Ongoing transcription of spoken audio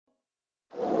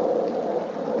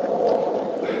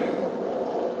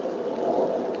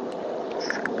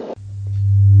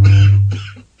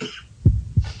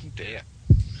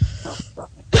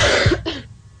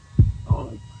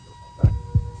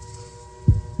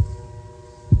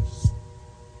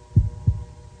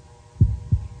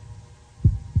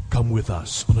Come with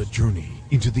us on a journey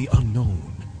into the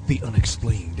unknown, the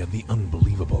unexplained, and the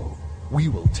unbelievable. We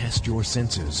will test your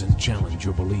senses and challenge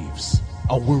your beliefs.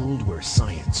 A world where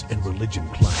science and religion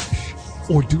clash.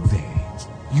 Or do they?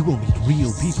 You will meet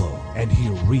real people and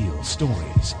hear real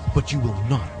stories, but you will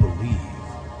not believe.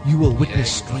 You will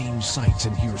witness strange sights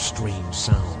and hear strange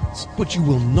sounds, but you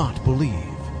will not believe.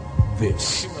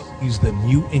 This is the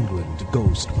New England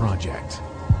Ghost Project.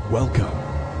 Welcome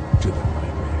to the nightmare.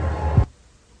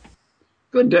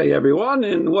 Good day, everyone,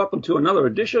 and welcome to another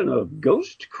edition of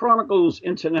Ghost Chronicles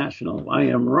International. I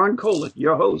am Ron Kolick,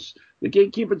 your host, the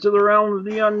gatekeeper to the realm of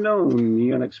the unknown,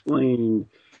 the unexplained,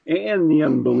 and the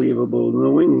unbelievable,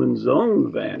 New England's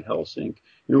own Van Helsing.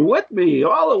 And with me,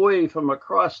 all the way from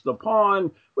across the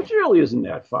pond, which really isn't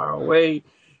that far away,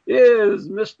 is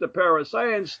Mr.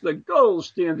 Parascience, the gold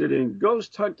standard in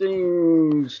ghost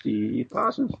hunting, Steve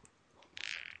Parsons.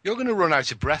 You're going to run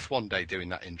out of breath one day doing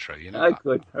that intro, you know.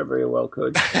 I very well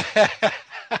could.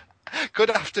 Good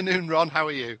afternoon, Ron. How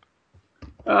are you?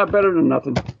 Better than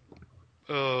nothing.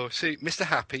 Oh, see, Mr.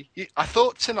 Happy. I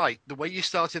thought tonight, the way you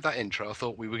started that intro, I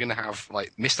thought we were going to have,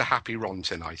 like, Mr. Happy Ron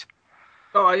tonight.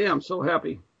 Oh, I am so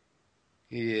happy.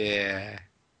 Yeah.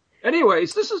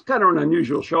 Anyways, this is kind of an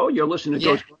unusual show. You're listening to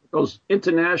Ghost Chronicles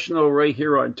International right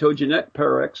here on TogiNet,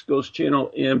 Parax, Ghost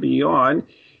Channel, and beyond.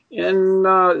 And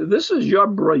this is your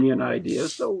brilliant idea,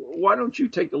 so why don't you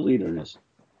take the lead on this?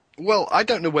 Well, I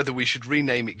don't know whether we should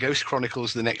rename it Ghost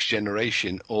Chronicles The Next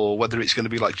Generation, or whether it's going to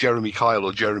be like Jeremy Kyle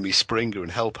or Jeremy Springer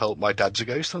and Help, My Dad's a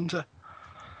Ghost Hunter.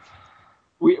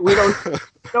 We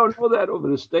don't know that over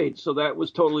the States, so that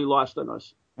was totally lost on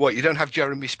us. What, you don't have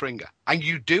Jeremy Springer? And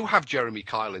you do have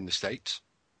Kyle in the States?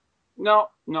 No.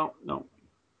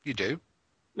 You do?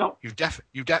 No.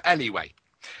 Anyway.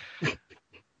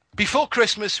 Before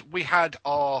Christmas, we had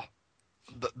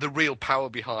the real power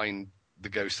behind the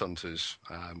Ghost Hunters.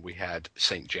 We had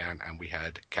St. Jan and we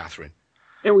had Catherine.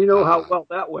 And we know how well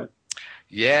that went.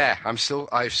 Yeah, I've still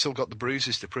got the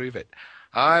bruises to prove it.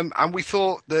 And we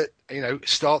thought that,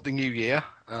 start the new year,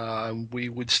 we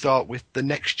would start with the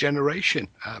next generation.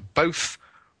 Both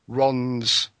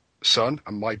Ron's son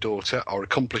and my daughter are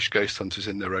accomplished ghost hunters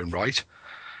in their own right.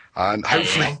 And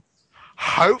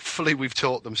hopefully we've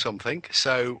taught them something.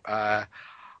 So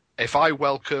if I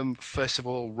welcome, first of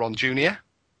all, Ron Jr.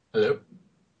 Hello.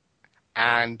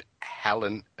 And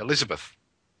Helen Elizabeth.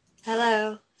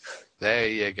 Hello. There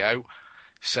you go.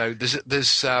 So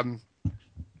there's the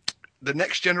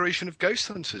next generation of ghost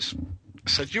hunters.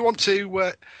 So do you want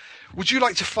to, would you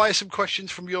like to fire some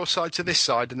questions from your side to this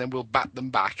side and then we'll bat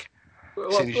them back,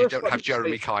 seeing as you don't have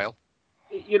Jeremy Kyle?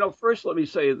 First let me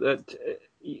say that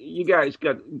you guys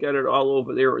got it all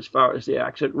over there as far as the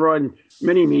accent. Ron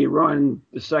the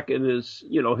second is,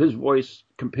 his voice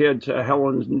compared to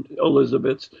Helen's and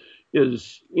Elizabeth's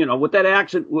is, with that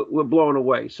accent, we're blown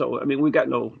away. So, we got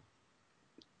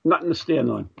nothing to stand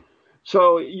on.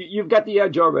 So you've got the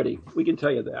edge already. We can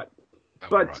tell you that. Oh,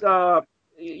 but, right.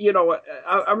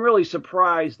 I'm really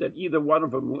surprised that either one of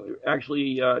them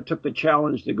actually took the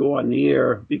challenge to go on the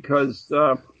air because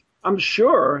I'm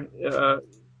sure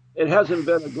it hasn't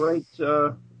been a great,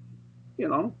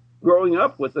 growing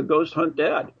up with a ghost hunt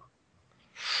dad.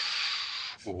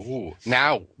 Ooh.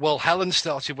 Now, well, Helen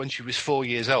started when she was 4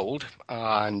 years old.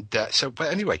 And but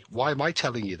anyway, why am I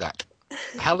telling you that?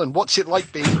 Helen, what's it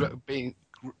like being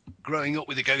growing up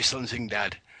with a ghost hunting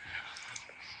dad?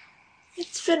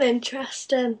 It's been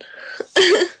interesting.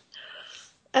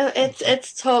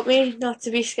 It's taught me not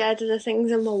to be scared of the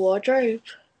things in my wardrobe.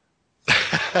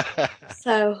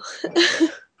 So,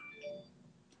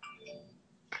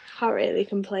 can't really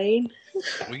complain.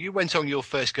 Well, you went on your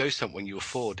first ghost hunt when you were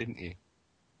 4, didn't you?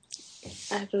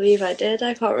 I believe I did.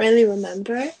 I can't really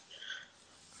remember it.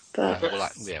 But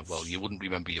well, you wouldn't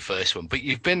remember your first one, but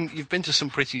you've been to some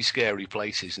pretty scary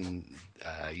places, and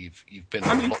you've been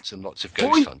on lots and lots of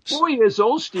ghost hunts. 4 years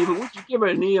old, Stephen. Would you give her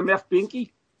an EMF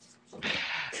binky?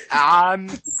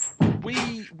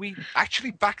 We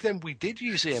actually back then we did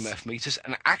use EMF meters,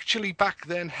 and actually back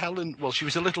then Helen, well, she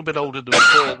was a little bit older than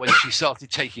 4 when she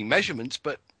started taking measurements,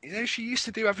 but she used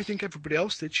to do everything everybody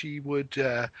else did. She would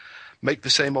make the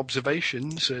same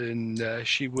observations, and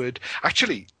she would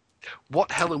actually. What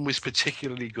Helen was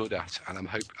particularly good at, and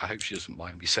I hope she doesn't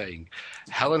mind me saying,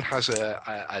 Helen has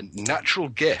a natural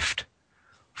gift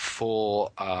for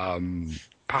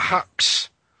perhaps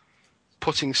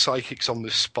putting psychics on the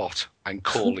spot and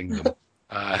calling them.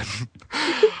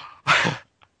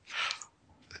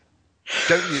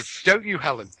 Don't you,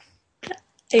 Helen?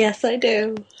 Yes, I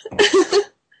do.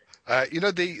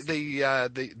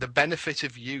 The benefit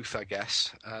of youth, I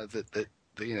guess, that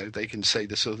they can say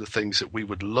the sort of things that we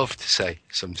would love to say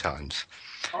sometimes.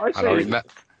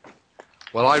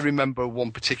 Well, I remember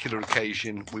one particular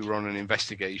occasion we were on an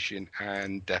investigation,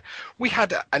 and we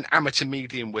had an amateur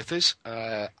medium with us.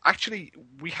 Actually,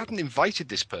 we hadn't invited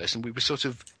this person. We were sort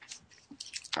of,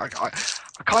 we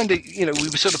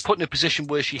were sort of put in a position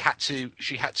where she had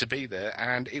to be there,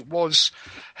 and it was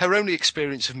her only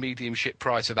experience of mediumship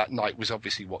prior to that night was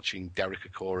obviously watching Derek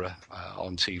Acorah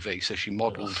on TV. So she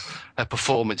modelled her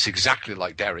performance exactly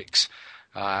like Derek's.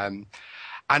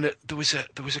 And there was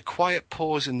a quiet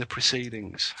pause in the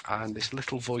proceedings, and this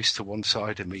little voice to one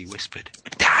side of me whispered,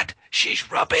 "Dad,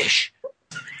 she's rubbish."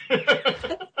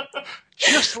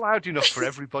 Just loud enough for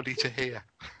everybody to hear.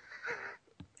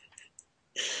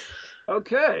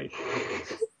 Okay.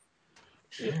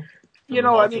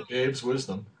 Gabe's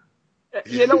wisdom.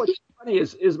 What's funny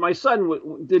is my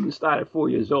son didn't start at 4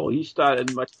 years old. He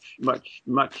started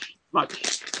much.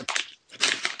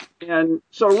 And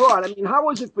so, Ron, I mean, how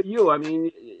was it for you? I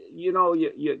mean,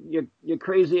 your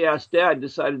crazy ass dad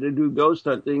decided to do ghost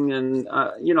hunting, and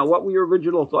what were your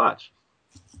original thoughts?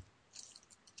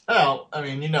 Well, I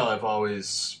mean, I've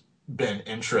always been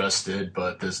interested,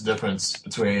 but there's a difference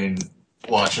between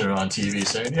watching it on TV,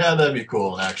 saying, "Yeah, that'd be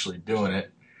cool," and actually doing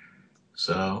it.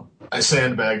 So I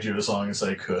sandbagged you as long as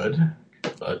I could,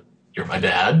 but you're my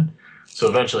dad, so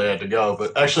eventually I had to go.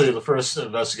 But actually, the first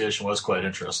investigation was quite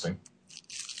interesting.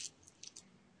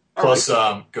 Plus,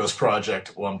 Ghost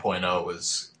Project 1.0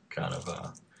 was kind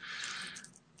of,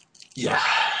 yeah.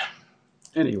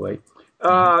 Anyway,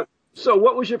 so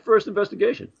what was your first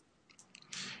investigation?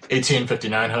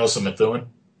 1859 house in Methuen.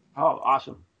 Oh,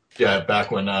 awesome. Yeah, back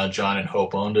when John and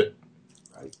Hope owned it.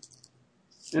 Right.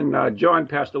 And John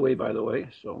passed away, by the way.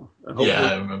 So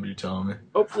yeah, I remember you telling me.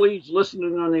 Hopefully he's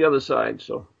listening on the other side.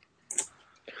 So,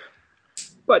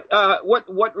 but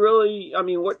what really? I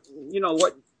mean, what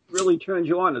really turned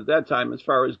you on at that time as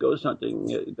far as ghost hunting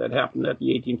that happened at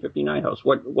the 1859 house?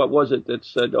 What was it that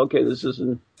said, okay, this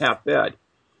isn't half bad?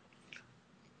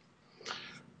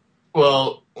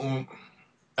 Well,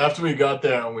 after we got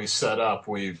there and we set up,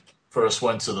 we first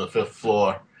went to the 5th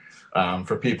floor.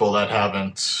 For people that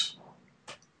haven't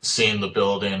seen the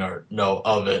building or know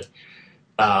of it,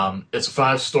 it's a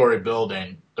 5-story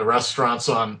building. The restaurant's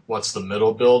on what's the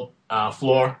middle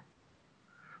floor,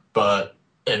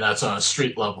 and that's on a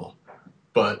street level.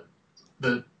 But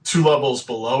the 2 levels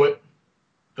below it,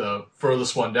 the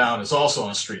furthest one down, is also on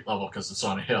a street level because it's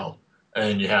on a hill.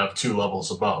 And you have 2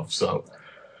 levels above. So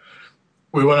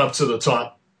we went up to the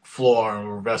top floor and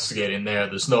we're investigating there.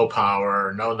 There's no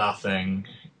power, no nothing.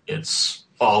 It's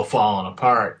all falling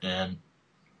apart. And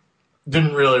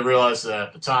didn't really realize that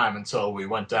at the time until we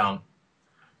went down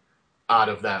out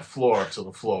of that floor to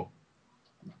the floor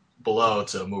below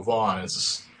to move on. It's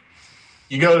just,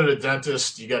 you go to the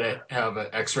dentist, you got to have an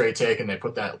x-ray taken. They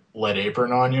put that lead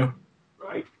apron on you.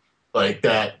 Right. Like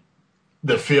that,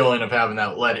 the feeling of having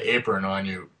that lead apron on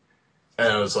you.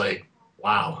 And it was like,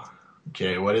 wow,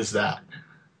 okay, what is that?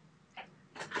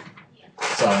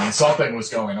 So, I mean, something was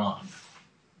going on.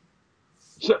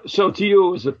 So to you,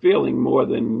 it was a feeling more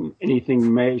than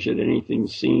anything measured, anything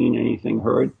seen, anything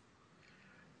heard?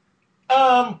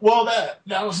 Well,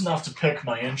 that was enough to pique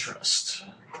my interest.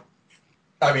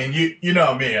 I mean, you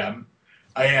know me, I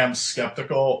am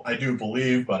skeptical. I do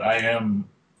believe, but I am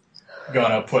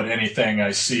gonna put anything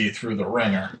I see through the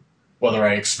ringer, whether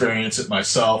I experience it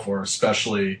myself or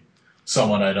especially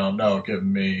someone I don't know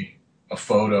giving me a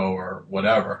photo or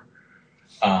whatever.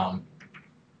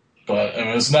 But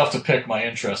it was enough to pique my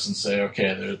interest and say,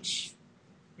 okay, there's,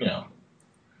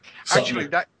 Actually,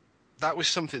 that was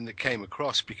something that came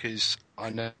across because I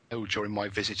know during my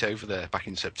visit over there back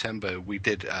in September, we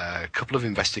did a couple of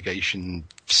investigation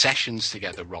sessions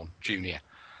together, Ron Jr.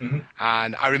 Mm-hmm.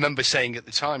 And I remember saying at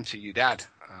the time to you, Dad,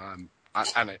 in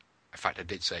fact I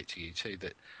did say it to you too,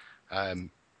 that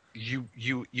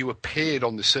you appeared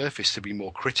on the surface to be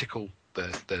more critical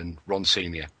than Ron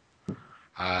Sr.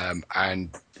 And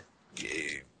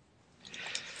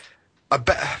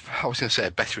I was going to say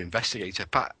a better investigator,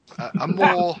 but a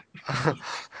more...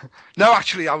 No,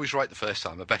 actually, I was right the first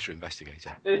time, a better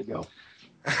investigator. There you go.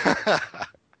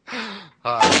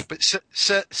 But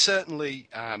certainly,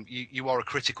 you are a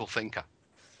critical thinker.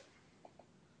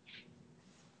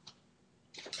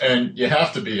 And you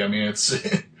have to be. I mean, it's...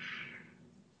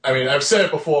 I mean, I've said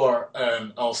it before,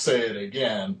 and I'll say it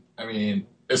again. I mean,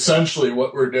 essentially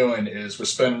what we're doing is we're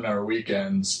spending our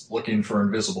weekends looking for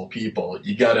invisible people.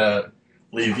 You gotta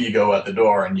leave ego at the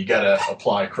door, and you gotta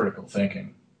apply critical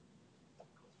thinking.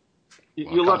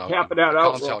 You left half of that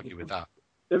out. I can't argue with that.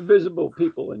 Invisible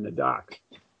people in the dark.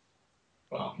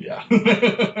 Well, yeah.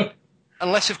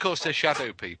 Unless, of course, they're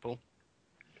shadow people.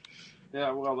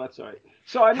 Yeah, well, that's all right.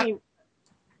 So, I mean,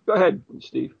 go ahead,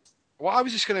 Steve. Well, I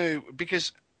was just going to,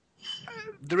 because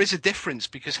there is a difference,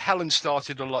 because Helen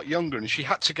started a lot younger and she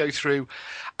had to go through,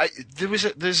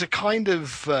 there's a kind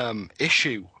of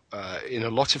issue in a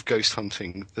lot of ghost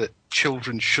hunting that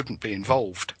children shouldn't be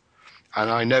involved. And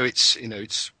I know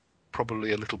it's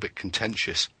probably a little bit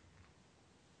contentious.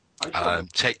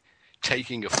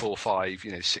 Taking a 4, 5,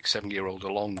 6, 7-year-old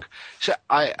along. So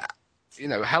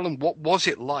Helen, what was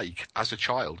it like as a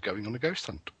child going on a ghost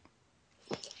hunt?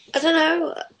 I don't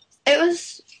know.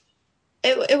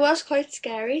 It was quite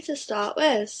scary to start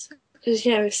with because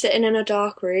sitting in a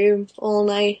dark room all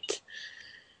night.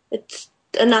 It's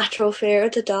a natural fear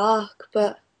of the dark,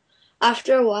 but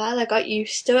after a while I got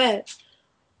used to it,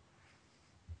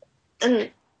 and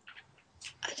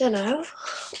I don't know.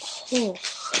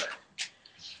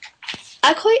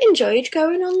 I quite enjoyed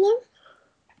going on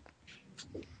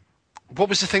them. What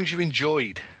was the things you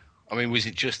enjoyed? I mean, was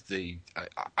it just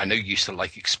I know you used to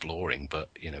like exploring, but,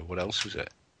 what else was it?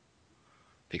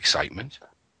 The excitement?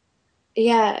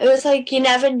 Yeah, it was like you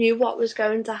never knew what was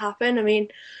going to happen. I mean,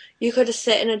 you could have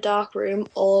sit in a dark room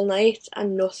all night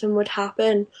and nothing would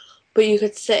happen, but you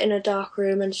could sit in a dark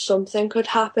room and something could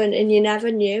happen and you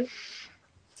never knew.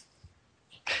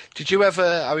 Did you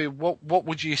ever, what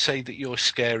would you say that your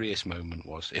scariest moment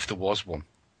was, if there was one?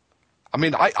 I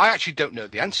mean, I actually don't know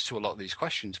the answer to a lot of these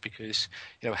questions because,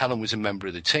 Helen was a member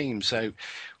of the team, so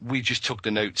we just took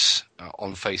the notes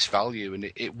on face value, and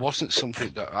it wasn't something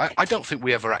that I don't think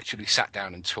we ever actually sat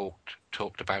down and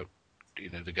talked about,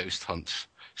 the ghost hunts.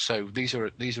 So these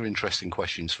are interesting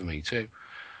questions for me too.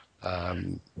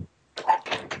 So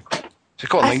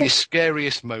go on, your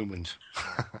scariest moment.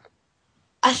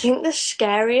 I think the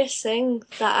scariest thing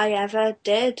that I ever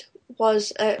did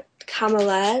was at Camel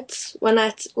Aids when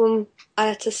I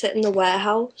had to sit in the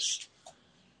warehouse,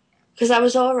 because I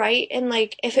was all right in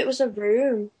if it was a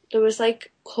room, there was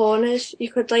corners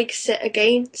you could sit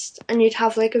against and you'd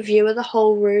have a view of the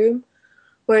whole room,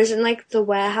 whereas in the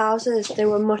warehouses they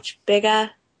were much bigger,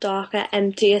 darker,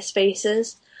 emptier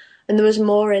spaces, and there was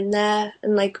more in there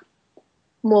and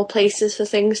more places for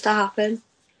things to happen.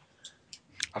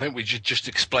 I think we should just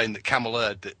explain that Camel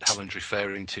Aird that Helen's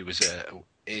referring to was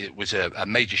a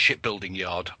major shipbuilding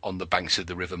yard on the banks of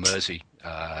the River Mersey.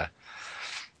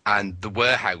 And the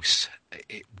warehouse,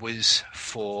 it was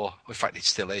in fact it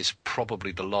still is,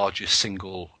 probably the largest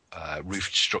single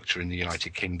roofed structure in the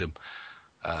United Kingdom,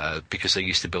 because they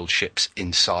used to build ships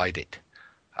inside it.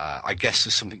 I guess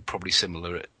there's something probably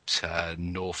similar at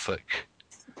Norfolk,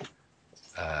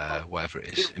 wherever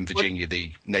it is, in Virginia,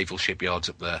 the naval shipyards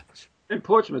up there. In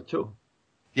Portsmouth, too.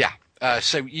 Yeah.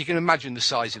 So you can imagine the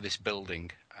size of this building.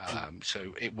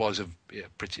 So it was a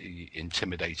pretty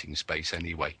intimidating space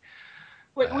anyway.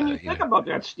 Wait, when you think about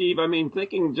that, Steve, I mean,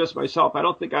 thinking just myself, I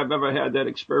don't think I've ever had that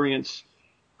experience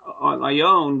on my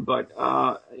own, but,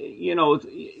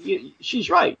 she's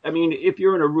right. I mean, if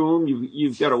you're in a room,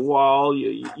 you've got a wall,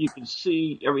 you can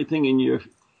see everything in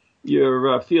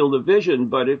your field of vision,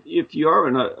 but if you're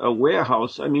in a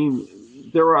warehouse, I mean,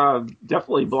 there are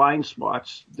definitely blind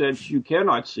spots that you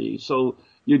cannot see. So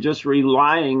you're just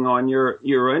relying on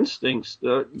your instincts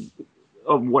of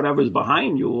whatever's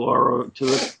behind you or to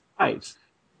the side.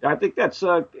 I think that's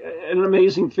an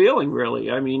amazing feeling,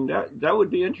 really. I mean, that would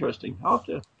be interesting. I'll have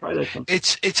to try that sometime.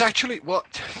 It's actually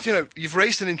you've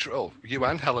raised you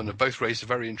and Helen have both raised a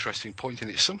very interesting point,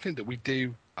 and it's something that we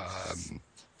do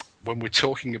when we're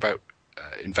talking about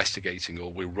investigating,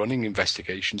 or we're running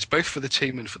investigations, both for the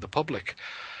team and for the public.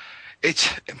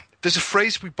 There's a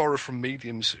phrase we borrow from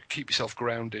mediums: keep yourself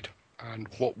grounded. And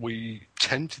what we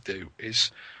tend to do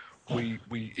is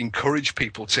we encourage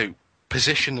people to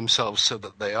position themselves so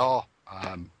that they are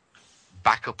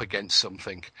back up against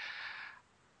something,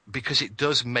 because it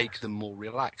does make them more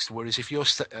relaxed. Whereas if you're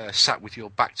sat with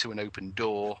your back to an open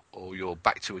door or your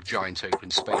back to a giant open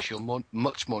space, you're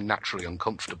much more naturally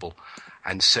uncomfortable.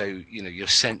 And so, your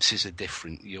senses are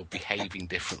different. You're behaving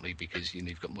differently because,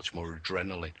 you've got much more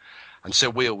adrenaline. And so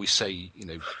we always say,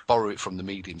 borrow it from the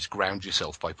mediums, ground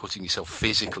yourself by putting yourself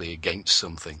physically against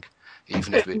something,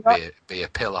 even if it be a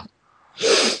pillar.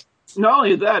 Not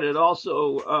only that, it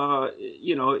also,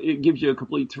 it gives you a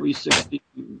complete 360,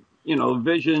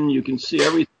 vision. You can see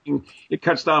everything. It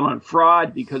cuts down on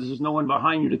fraud because there's no one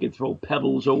behind you that can throw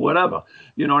pebbles or whatever.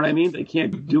 You know what I mean? They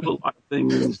can't do a lot of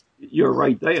things. You're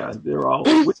right there. They're all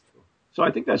with you. So I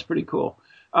think that's pretty cool.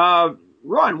 Ron,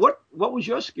 what was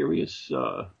your scariest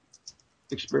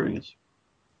experience?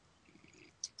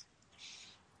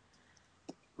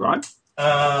 Ron?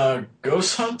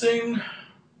 Ghost hunting?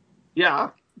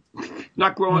 Yeah.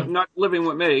 Not living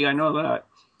with me. I know that.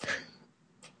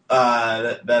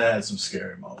 That had some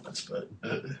scary moments, but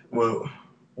we'll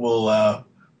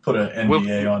put an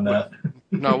NDA on that.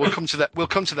 No, we'll come to that. We'll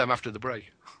come to them after the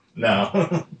break.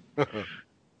 No.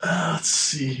 Let's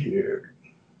see here.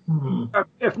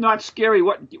 If not scary,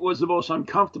 what was the most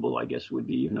uncomfortable? I guess would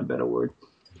be even a better word.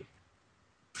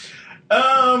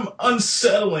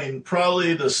 Unsettling.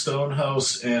 Probably the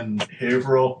Stonehouse in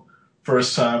Haverhill.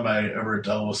 First time I ever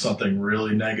dealt with something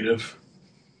really negative,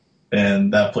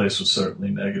 and that place was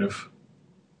certainly negative.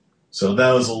 So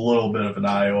that was a little bit of an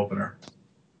eye opener.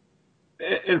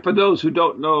 And for those who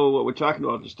don't know what we're talking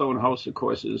about, the Stonehouse, of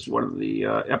course, is one of the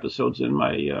episodes in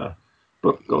my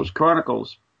book, Ghost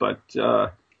Chronicles. But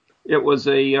it was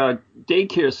a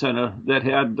daycare center that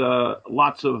had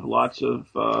lots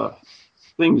of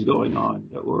things going on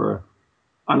that were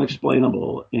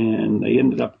unexplainable, and they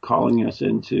ended up calling us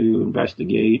in to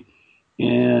investigate.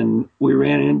 And we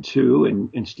ran into,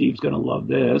 and Steve's going to love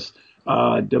this,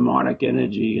 demonic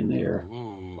energy in there.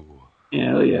 Ooh.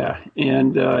 Yeah,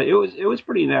 and it was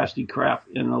pretty nasty crap,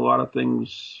 and a lot of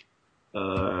things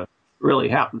really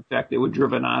happened. In fact, they were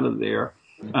driven out of there,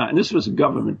 and this was a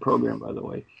government program, by the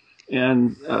way,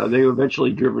 and they were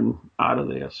eventually driven out of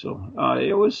there. So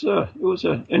it was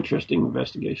an interesting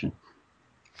investigation.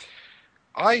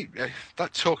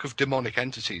 That talk of demonic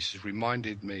entities has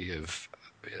reminded me of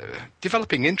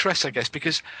developing interest, I guess,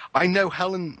 because I know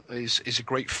Helen is a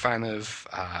great fan of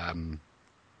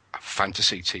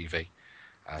fantasy TV.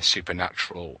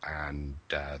 Supernatural and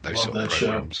those sort of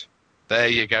programs. Show. There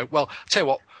you go. Well, I'll tell you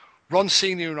what, Ron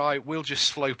Senior and I will just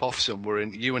slope off somewhere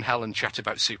and you and Helen chat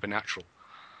about Supernatural.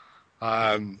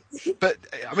 But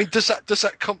I mean, does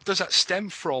that stem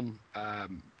from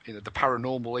the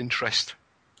paranormal interest,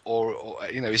 or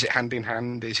is it hand in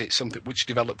hand? Is it something which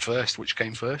developed first? Which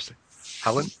came first?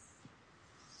 Helen?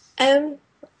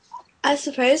 I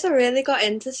suppose I really got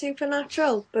into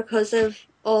Supernatural because of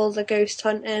all the ghost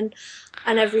hunting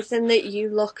and everything that you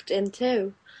looked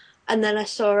into. And then I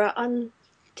saw it on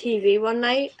TV one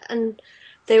night, and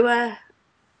I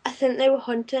think they were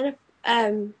hunting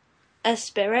a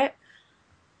spirit.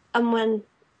 And when,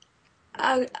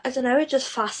 I don't know, it just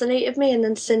fascinated me. And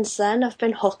then since then, I've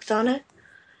been hooked on it.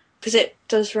 Because it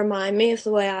does remind me of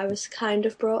the way I was kind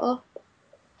of brought up.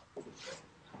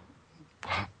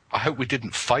 I hope we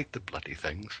didn't fight the bloody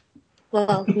things.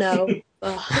 Well, no.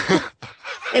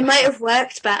 It might have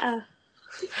worked better.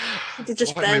 They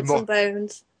just burned some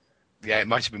bones. Yeah, it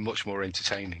might have been much more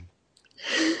entertaining.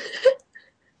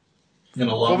 And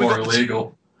a lot more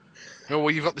illegal.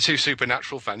 Well, you've got the two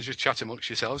Supernatural fans. Just chat amongst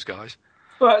yourselves, guys.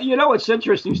 Well, it's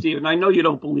interesting, Stephen. I know you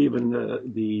don't believe in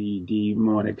the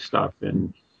demonic stuff,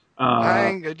 and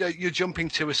you're jumping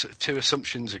to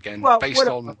assumptions again,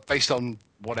 based on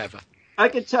whatever. I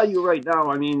can tell you right now.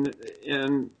 I mean,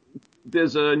 and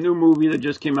there's a new movie that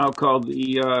just came out called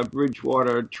the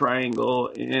Bridgewater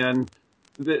Triangle, and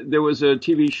there was a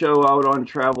TV show out on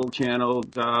Travel Channel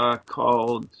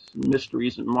called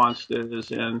Mysteries and Monsters,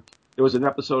 and there was an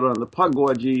episode on the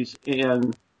Pukwudgies,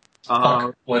 and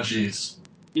Pukwudgies.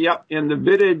 Yep, and the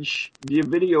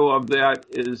video of that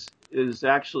is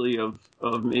actually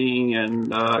of me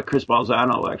and Chris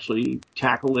Balzano actually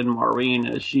tackling Maureen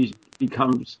as she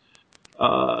becomes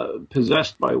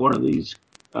possessed by one of these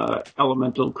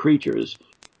elemental creatures,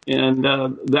 and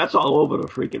that's all over the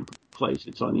freaking place.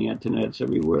 It's on the internet, it's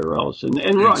everywhere else. And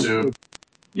Ron,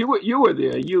 you were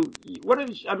there. What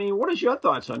is your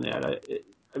thoughts on that?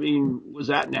 I mean, was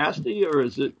that nasty, or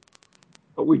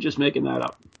are we just making that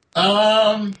up?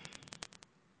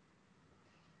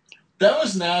 That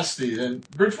was nasty. And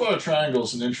Bridgewater Triangle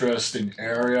is an interesting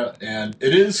area, and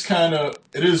it is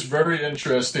very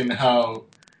interesting how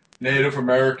Native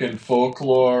American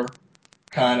folklore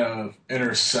kind of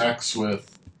intersects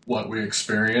with what we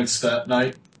experienced that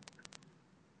night.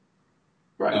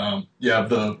 Right. You have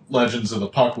the legends of the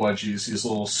Pukwudgies, these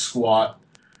little squat,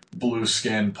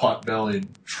 blue-skinned, pot-bellied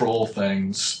troll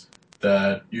things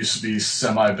that used to be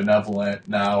semi-benevolent,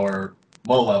 now are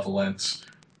malevolent.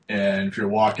 And if you're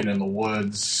walking in the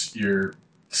woods, you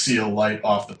see a light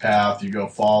off the path, you go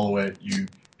follow it, you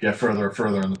get further and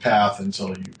further in the path until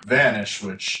you vanish,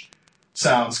 which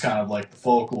sounds kind of like the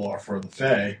folklore for the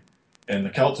Fae in the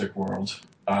Celtic world.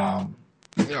 Yeah,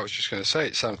 I was just going to say,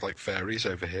 it sounds like fairies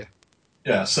over here.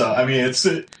 Yeah, so, I mean,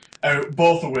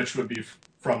 both of which would be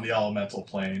from the elemental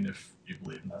plane, if you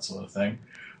believe in that sort of thing.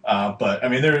 But, I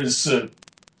mean, there's,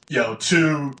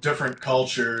 two different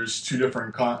cultures, two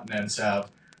different continents have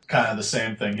kind of the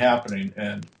same thing happening.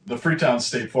 And the Freetown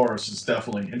State Forest is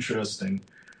definitely interesting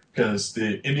because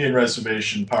the Indian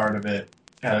reservation part of it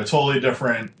had a totally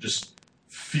different just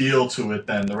feel to it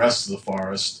than the rest of the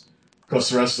forest. Of course,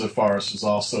 the rest of the forest is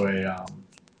also a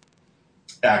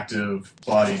active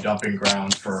body dumping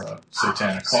ground for a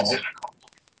satanic cult.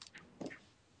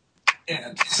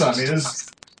 And so, I mean, it's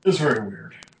very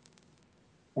weird.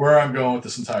 Where I'm going with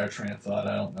this entire train of thought,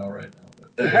 I don't know right now.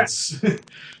 But it's...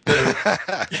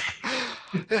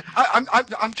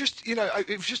 I'm just,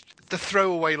 it was just the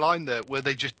throwaway line there where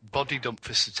they just body dump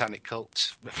for satanic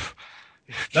cults.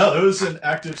 No, there was an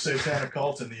active satanic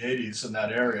cult in the 80s in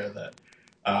that area that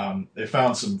they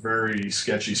found some very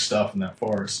sketchy stuff in that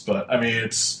forest. But, I mean,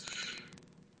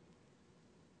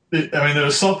 there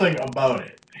was something about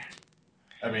it.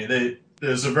 I mean,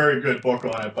 there's a very good book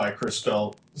on it by Chris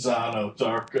Belzano,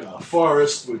 Dark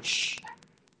Forest, which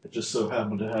I just so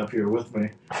happen to have here with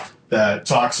me, that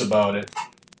talks about it.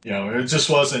 It just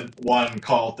wasn't one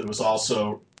cult. There was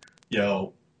also,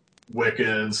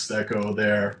 Wiccans that go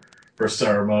there for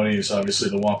ceremonies, obviously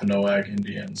the Wampanoag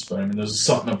Indians. But, I mean, there's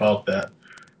something about that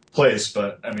place.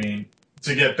 But, I mean,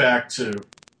 to get back to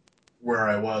where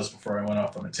I was before I went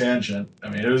off on a tangent, I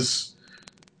mean, it was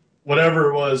whatever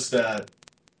it was that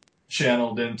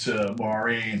channeled into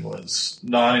Maureen was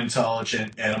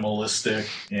non-intelligent, animalistic,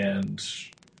 and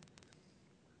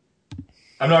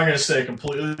I'm not going to say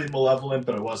completely malevolent,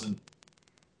 but it wasn't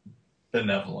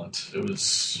benevolent. It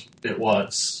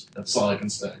was. That's all I can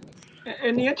say.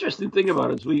 And the interesting thing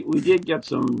about it is we did get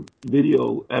some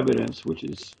video evidence, which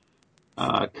is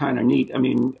kind of neat. I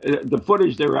mean, the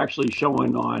footage they were actually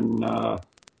showing on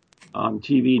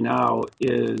TV now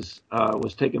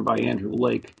was taken by Andrew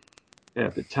Lake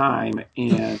at the time,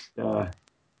 and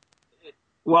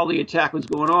while the attack was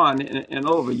going on and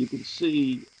over, you could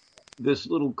see this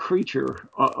little creature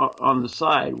on the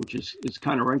side, which is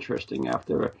kind of interesting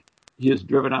after he is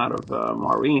driven out of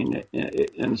Maureen,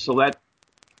 and so that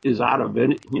is out of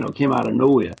it, came out of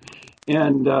nowhere.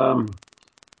 And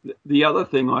the other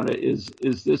thing on it is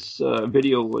this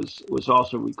video was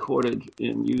also recorded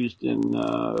and used in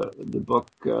the book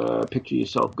Picture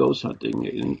Yourself Ghost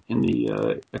Hunting in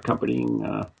the accompanying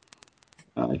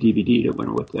DVD that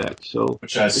went with that. So,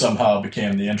 which I somehow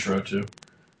became the intro to.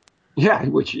 Yeah,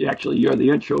 which actually you're the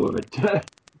intro of it.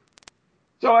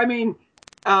 So, I mean,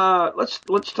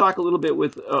 let's talk a little bit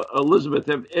with Elizabeth.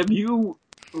 Have you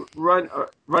run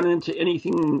into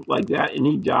anything like that?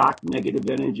 Any dark negative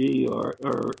energy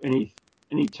or any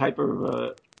type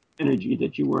of energy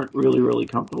that you weren't really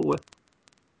comfortable with?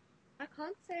 I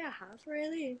can't say I have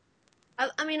really.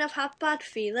 I mean, I've had bad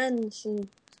feelings, and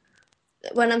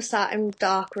when I'm sat in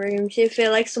dark rooms, you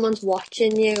feel like someone's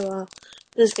watching you, or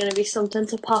there's going to be something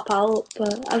to pop out.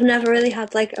 But I've never really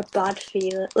had like a bad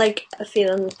feeling, like a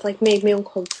feeling that's like made me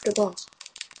uncomfortable.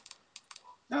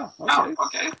 Oh,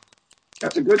 okay.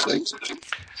 That's a good thing.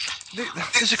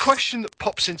 There's a question that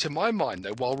pops into my mind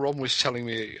though while Ron was telling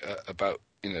me about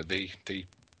the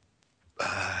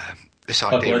this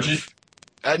idea of,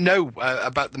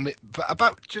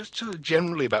 about just sort of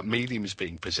generally about mediums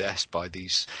being possessed by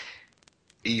these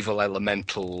evil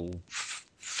elemental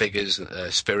figures,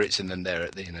 spirits, and then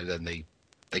then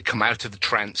they come out of the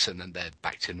trance and then they're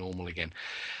back to normal again.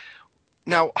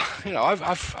 Now,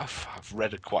 I've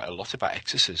read quite a lot about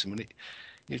exorcism, and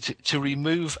to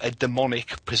remove a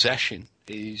demonic possession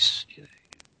is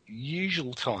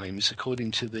usual times,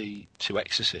 according to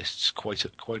exorcists, quite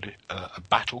a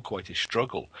battle, quite a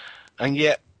struggle, and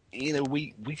yet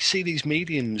we see these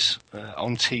mediums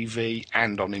on TV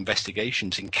and on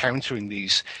investigations encountering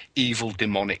these evil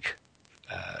demonic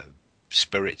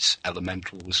spirits,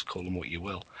 elementals, call them what you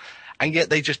will, and yet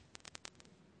they just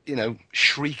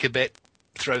shriek a bit,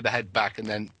 throw the head back, and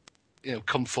then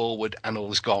come forward and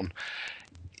all is gone.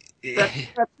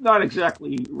 That's not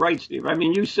exactly right, Steve. I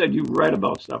mean, you said you read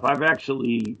about stuff. I've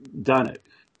actually done it.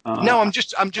 No, I'm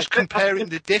just comparing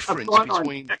the difference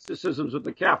between exorcisms with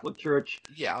the Catholic Church.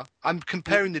 Yeah, I'm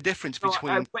comparing the difference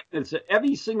between. I've witnessed it.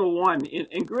 Every single one.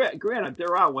 And granted,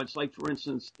 there are ones like, for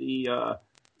instance, the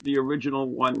original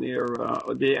one there,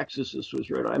 The Exorcist was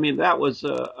read. I mean, that was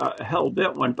a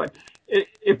hell-bent one. But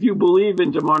if you believe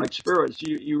in demonic spirits,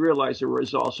 you realize there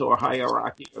is also a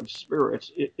hierarchy of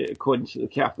spirits according to the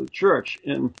Catholic Church.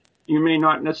 And you may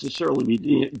not necessarily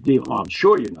be dealing, I'm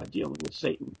sure you're not dealing with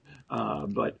Satan,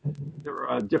 but there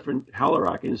are different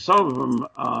hierarchies. Some of them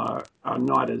are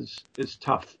not as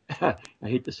tough, I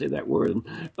hate to say that word,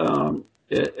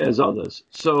 as others.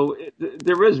 So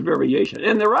there is variation,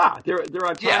 and there are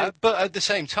times. Yeah, but at the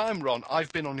same time, Ron,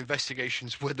 I've been on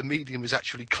investigations where the medium has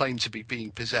actually claimed to be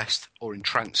being possessed or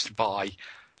entranced by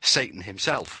Satan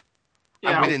himself,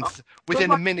 Yeah, and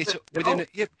within a minute,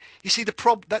 you see the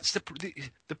prob. That's the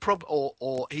prob,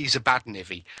 or he's a bad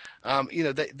nivvy.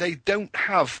 They don't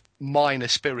have minor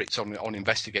spirits on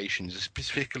investigations,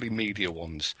 particularly media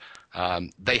ones.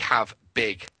 They have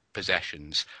big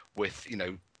possessions with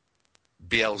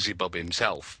Beelzebub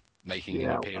himself making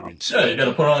an appearance. Yeah, you got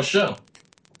to put on a show.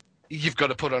 You've got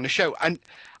to put on a show, and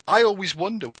I always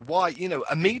wonder why,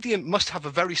 a medium must have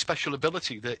a very special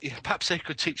ability that perhaps they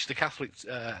could teach the Catholic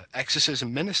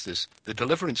exorcism ministers, the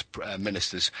deliverance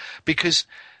ministers, because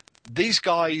these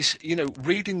guys,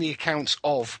 reading the accounts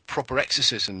of proper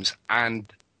exorcisms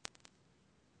and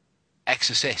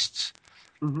exorcists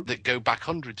that go back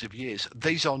hundreds of years,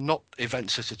 these are not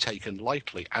events that are taken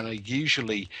lightly and are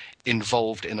usually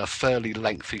involved in a fairly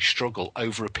lengthy struggle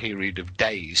over a period of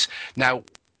days. Now,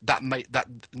 that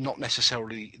not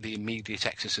necessarily the immediate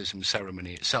exorcism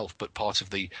ceremony itself, but part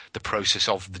of the process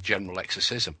of the general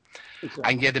exorcism. Exactly.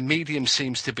 And yet a medium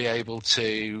seems to be able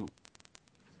to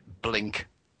blink,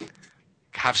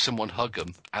 have someone hug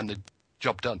them, and the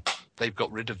job done. They've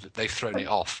got rid of it. They've thrown it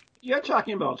off. You're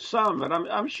talking about some, but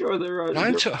I'm sure there are.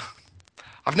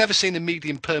 I've never seen a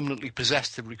medium permanently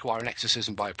possessed to require an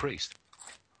exorcism by a priest.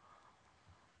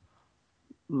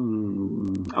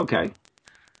 Okay.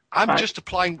 I'm just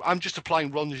applying Ron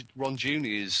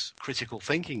Jr.'s critical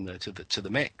thinking there to the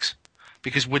mix,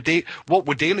 because what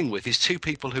we're dealing with is two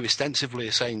people who ostensibly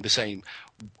are saying the same.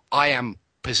 I am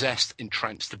possessed,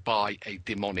 entranced by a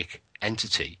demonic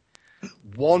entity.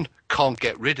 One can't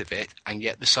get rid of it, and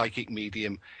yet the psychic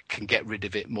medium can get rid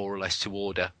of it more or less to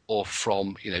order, or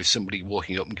from somebody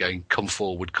walking up and going, come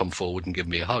forward, and give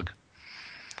me a hug.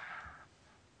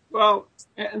 Well,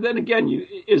 and then again,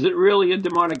 is it really a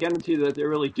demonic entity that they're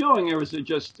really doing, or is it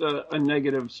just a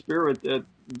negative spirit that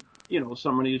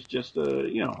somebody is just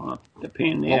a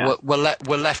pain in the ass?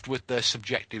 We're left with the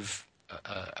subjective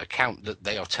account that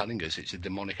they are telling us it's a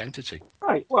demonic entity.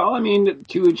 Right. Well, I mean,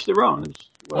 to each their own.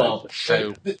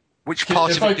 So which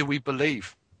part of it do we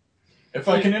believe? If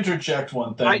I can interject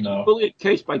one thing, though. I believe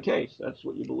case by case. That's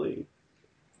what you believe.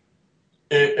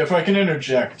 If I can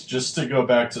interject, just to go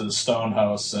back to the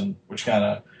Stonehouse, and which kind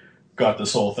of got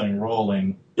this whole thing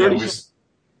rolling.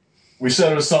 We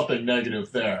said it was something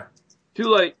negative there. Too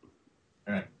late.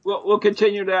 All right. We'll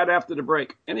continue that after the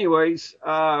break. Anyways,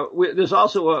 there's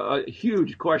also a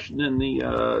huge question in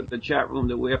the chat room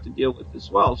that we have to deal with as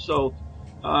well. So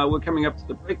we're coming up to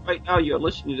the break right now. You're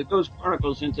listening to Ghost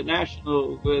Chronicles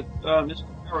International with Mr.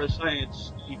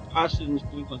 Parascience, Steve Parsons,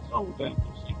 New England's own Van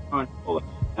Helsing, Ron Fuller.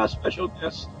 Our special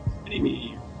guest,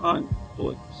 me, Ron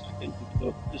Fuller, second,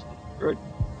 Mr. Third,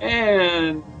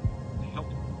 and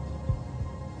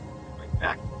right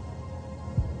back.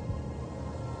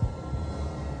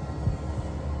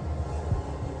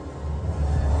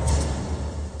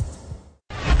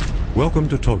 Welcome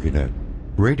to TogiNet,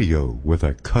 radio with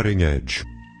a cutting edge.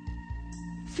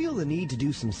 Feel the need to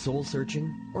do some soul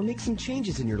searching or make some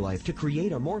changes in your life to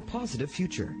create a more positive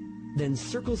future? Then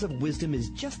Circles of Wisdom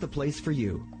is just the place for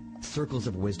you. Circles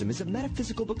of Wisdom is a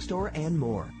metaphysical bookstore and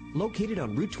more, located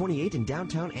on Route 28 in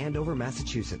downtown Andover,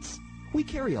 Massachusetts. We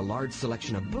carry a large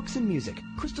selection of books and music,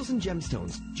 crystals and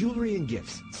gemstones, jewelry and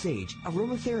gifts, sage,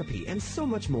 aromatherapy, and so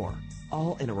much more,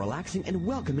 all in a relaxing and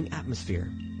welcoming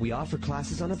atmosphere. We offer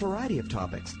classes on a variety of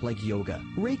topics like yoga,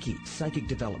 Reiki, psychic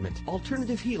development,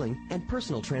 alternative healing, and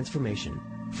personal transformation.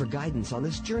 For guidance on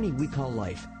this journey we call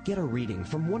life, get a reading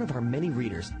from one of our many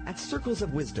readers at Circles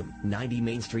of Wisdom, 90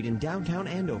 Main Street in downtown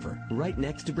Andover, right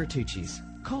next to Bertucci's.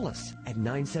 Call us at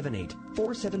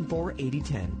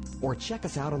 978-474-8010 or check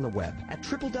us out on the web at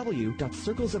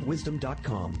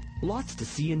www.circlesofwisdom.com. Lots to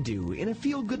see and do in a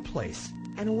feel-good place,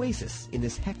 an oasis in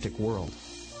this hectic world.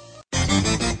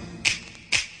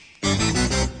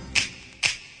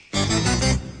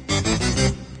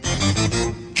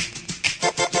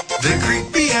 They're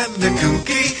creepy and they're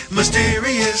kooky,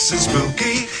 mysterious and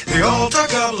spooky. They all talk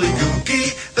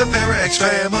gobbledygooky, the Para-X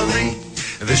family.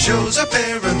 The shows are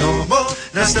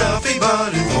paranormal, not stuffy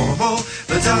but informal.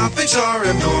 The topics are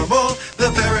abnormal,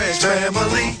 the Para-X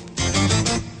family.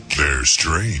 They're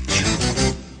strange,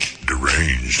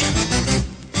 deranged,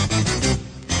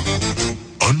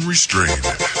 unrestrained.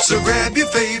 So grab your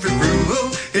favorite brew,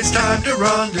 it's time to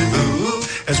rendezvous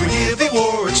as we give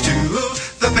awards to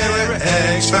the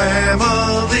Para-X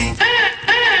family.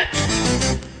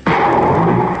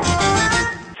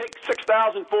 Take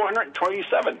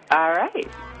 6,427. All right.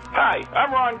 Hi,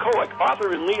 I'm Ron Kolek,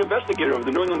 author and lead investigator of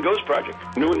the New England Ghost Project,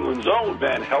 New England's own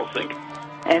Van Helsing.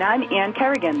 And I'm Ann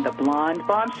Kerrigan, the blonde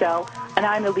bombshell, and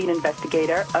I'm the lead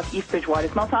investigator of East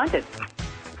Bridgewater's Most Haunted.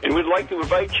 And we'd like to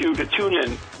invite you to tune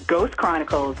in Ghost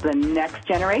Chronicles: The Next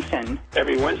Generation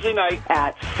every Wednesday night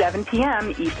at 7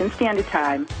 p.m. Eastern Standard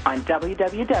Time on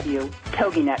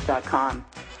www.toginet.com.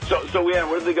 So Leanne,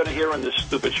 what are they going to hear on this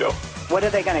stupid show? What are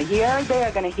they going to hear? They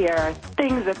are going to hear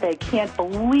things that they can't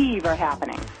believe are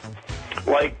happening.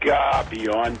 Like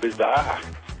Beyond Bizarre.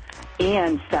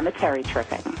 And cemetery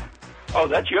tripping. Oh,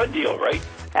 that's your deal, right?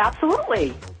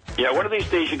 Absolutely. Yeah, one of these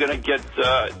days you're going to get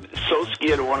so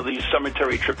scared of one of these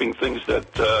cemetery tripping things that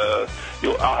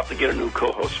I'll have to get a new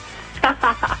co-host.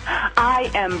 I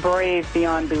am brave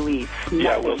beyond belief.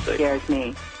 Yeah, we'll see. Scares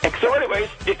me. So anyways,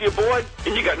 if you're bored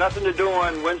and you got nothing to do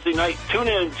on Wednesday night, tune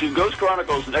in to Ghost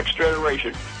Chronicles Next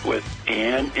Generation with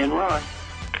Ann and Ron.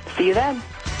 See you then.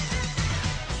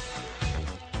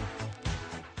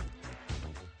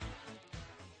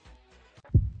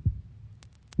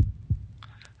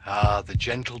 The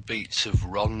gentle beats of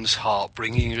Ron's heart,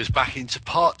 bringing us back into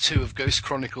part 2 of Ghost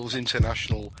Chronicles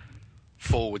International /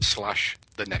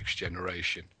 The Next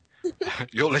Generation.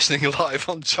 You're listening live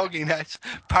on TogiNet,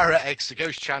 Para X, the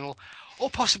Ghost Channel, or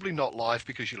possibly not live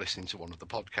because you're listening to one of the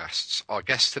podcasts. Our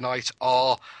guests tonight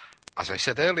are, as I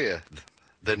said earlier,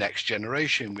 the Next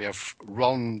Generation. We have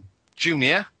Ron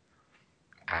Jr.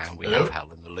 and we have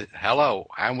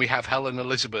Helen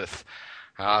Elizabeth.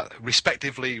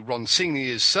 Respectively, Ron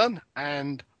Senior's son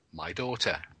and my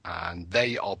daughter. And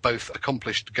they are both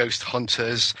accomplished ghost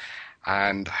hunters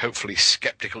and hopefully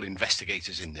skeptical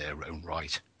investigators in their own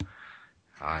right.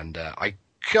 And I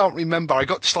can't remember. I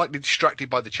got slightly distracted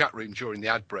by the chat room during the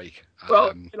ad break.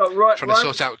 Well, trying to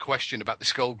sort out a question about the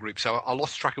Skull Group, so I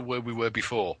lost track of where we were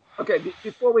before. Okay,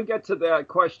 before we get to that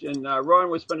question, Ron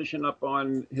was finishing up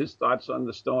on his thoughts on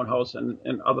the Stonehouse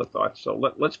and other thoughts. So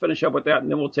let's finish up with that,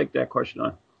 and then we'll take that question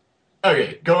on.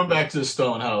 Okay, going back to the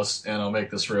Stonehouse, and I'll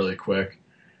make this really quick,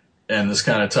 and this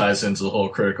kind of ties into the whole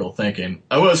critical thinking.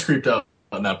 I was creeped out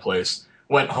in that place.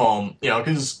 Went home,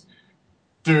 because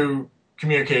through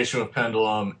communication with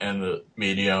Pendulum and the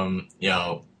medium,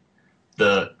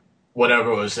 the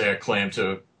whatever was there claimed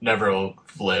to never have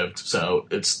lived, so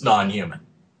it's non-human.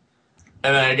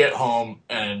 And then I get home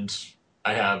and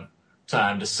I have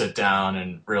time to sit down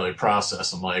and really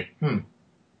process. I'm like,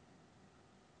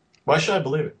 why should I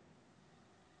believe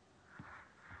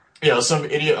it? Some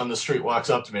idiot on the street walks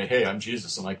up to me, hey, I'm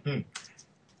Jesus. I'm like,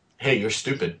 hey, you're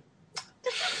stupid.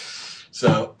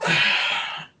 So,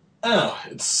 I don't know,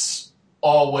 it's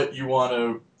all what you want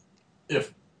to,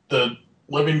 if the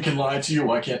living can lie to you,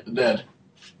 why can't the dead?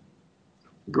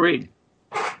 Agreed.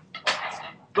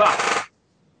 But,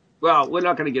 well, we're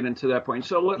not going to get into that point.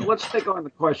 So let's take on the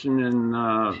question,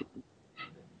 and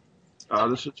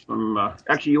this is from,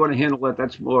 actually, you want to handle it?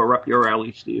 That's more up your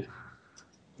alley, Steve.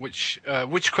 Which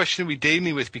question are we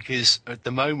dealing with? Because at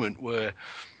the moment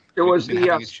it was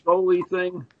the Scully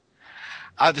thing.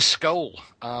 The Skull.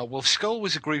 Well, Skull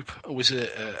was a group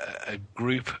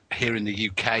here in the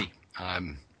UK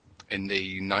in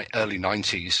the early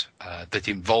 90s that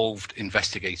involved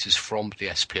investigators from the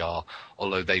SPR,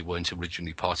 although they weren't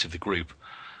originally part of the group.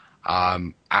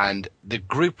 And the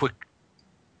group were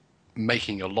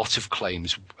making a lot of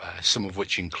claims, some of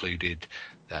which included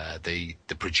the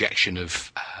projection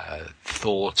of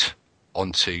thought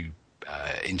into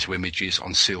images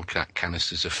on sealed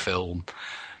canisters of film.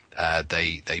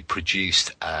 They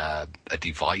produced a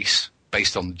device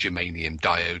based on the germanium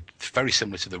diode, very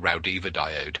similar to the Raudiva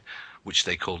diode, which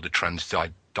they called a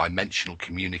trans-dimensional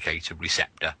communicator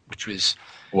receptor, which was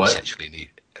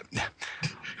essentially an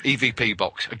EVP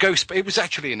box, a ghost. It was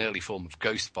actually an early form of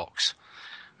ghost box.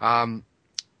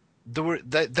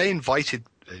 They invited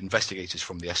investigators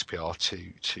from the SPR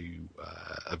to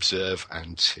observe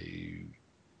and to,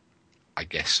 I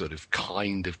guess, sort of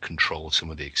kind of control some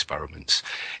of the experiments.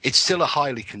 It's still a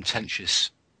highly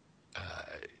contentious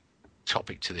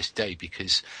topic to this day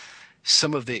because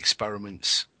some of the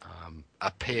experiments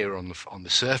appear on the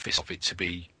surface of it to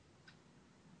be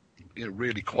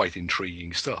really quite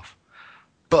intriguing stuff.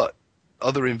 But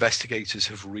other investigators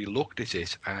have re-looked at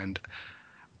it and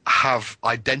have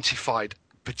identified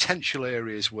potential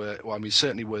areas where,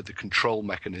 certainly where the control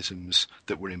mechanisms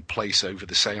that were in place over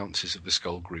the seances of the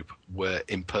Skull Group were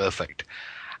imperfect.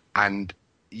 And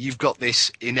you've got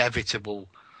this inevitable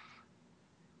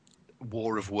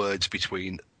war of words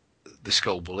between the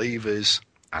Skull believers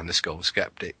and the Skull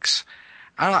skeptics.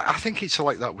 And I think it's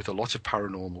like that with a lot of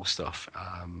paranormal stuff.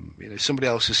 Somebody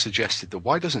else has suggested that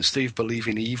why doesn't Steve believe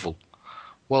in evil?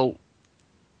 Well,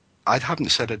 I haven't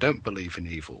said I don't believe in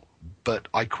evil, but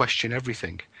I question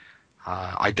everything.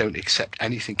 I don't accept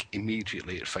anything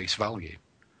immediately at face value.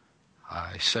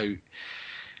 So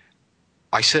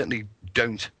I certainly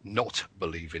don't not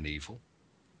believe in evil.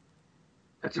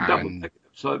 That's a double negative.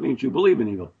 So that means you believe in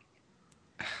evil.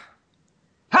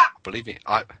 Believe me,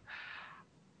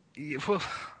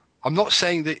 I'm not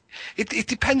saying that. It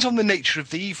depends on the nature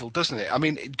of the evil, doesn't it? I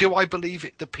mean, do I believe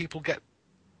it that people get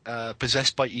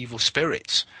possessed by evil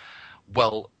spirits?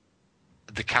 Well,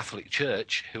 the Catholic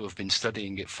Church, who have been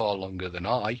studying it far longer than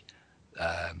I,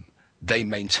 they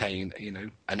maintain,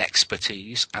 an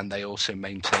expertise, and they also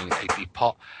maintain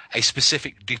a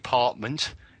specific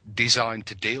department designed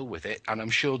to deal with it. And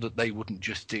I'm sure that they wouldn't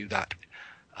just do that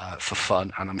for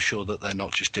fun, and I'm sure that they're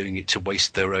not just doing it to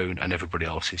waste their own and everybody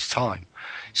else's time.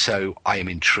 So I am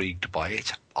intrigued by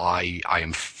it. I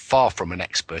am far from an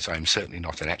expert. I am certainly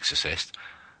not an exorcist.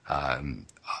 I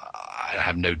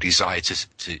have no desire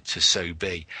to so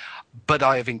be. But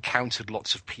I have encountered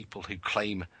lots of people who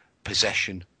claim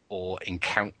possession or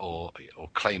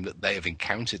claim that they have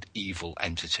encountered evil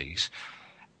entities.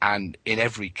 And in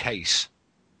every case,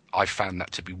 I found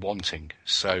that to be wanting.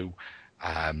 So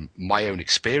my own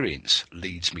experience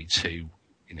leads me to,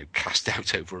 cast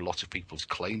doubt over a lot of people's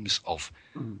claims of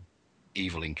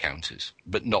evil encounters,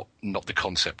 but not the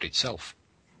concept itself.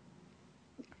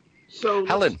 So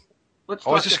Helen, let's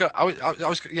I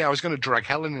was going to drag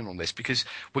Helen in on this because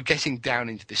we're getting down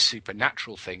into this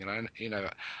supernatural thing, and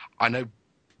I know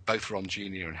both Ron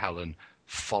Jr. and Helen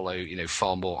follow,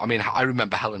 far more. I mean, I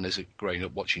remember Helen as growing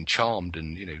up watching Charmed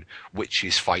and,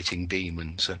 witches fighting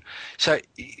demons. So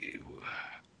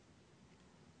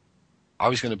I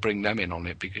was going to bring them in on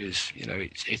it because,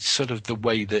 it's sort of the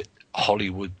way that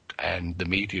Hollywood and the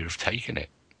media have taken it.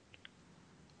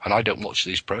 And I don't watch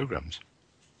these programs.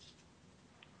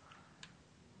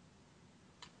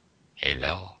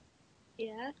 Hello.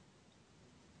 Yeah.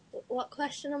 What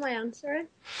question am I answering?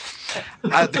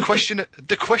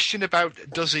 The question about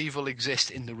does evil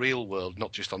exist in the real world,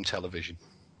 not just on television?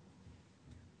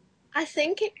 I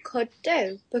think it could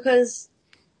do, because,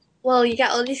 well, you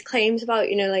get all these claims about,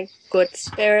 good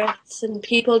spirits and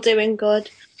people doing good.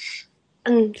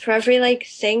 And for every,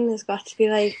 thing, there's got to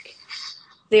be,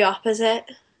 the opposite.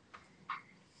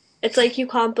 It's like you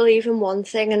can't believe in one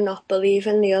thing and not believe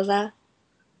in the other.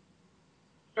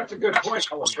 That's a good point.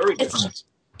 Very good.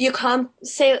 You can't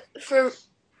say,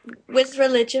 with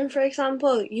religion, for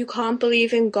example, you can't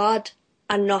believe in God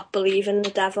and not believe in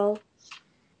the devil.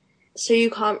 So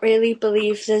you can't really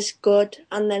believe there's good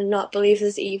and then not believe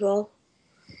there's evil.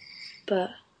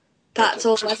 But that's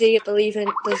all whether you believe in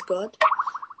there's good.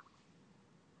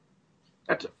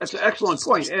 That's an excellent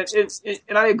point,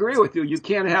 and I agree with you. You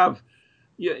can't have,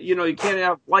 you can't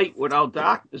have light without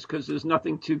darkness because there's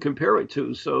nothing to compare it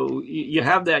to. So you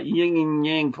have that yin and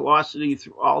yang philosophy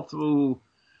all through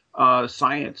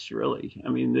science, really. I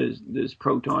mean, there's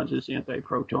protons, there's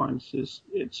antiprotons.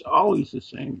 It's always the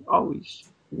same, always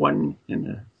one and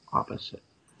the opposite.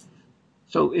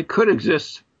 So it could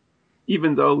exist,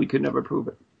 even though we could never prove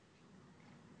it.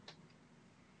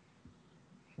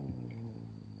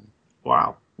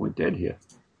 Wow, we're dead here.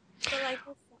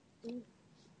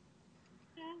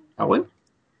 Helen?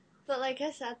 But like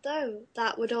I said, though,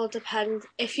 that would all depend.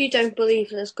 If you don't believe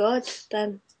there's good,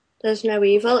 then there's no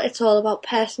evil. It's all about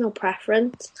personal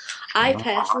preference. I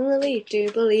personally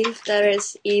do believe there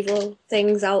is evil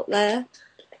things out there.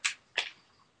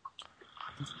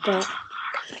 But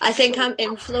I think I'm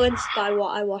influenced by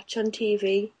what I watch on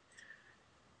TV.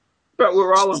 But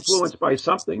we're all influenced by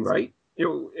something, right?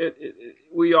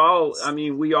 We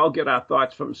all get our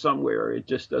thoughts from somewhere. It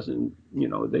just doesn't,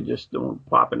 they just don't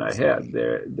pop in our head.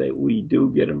 We do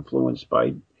get influenced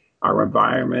by our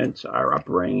environment, our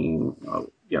upbringing.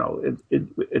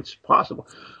 It's possible.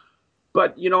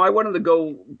 But, I wanted to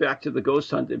go back to the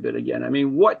ghost hunting bit again. I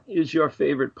mean, what is your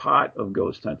favorite part of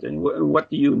ghost hunting?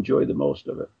 What do you enjoy the most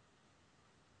of it?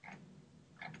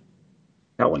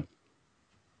 Helen?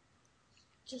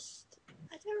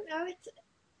 I don't know.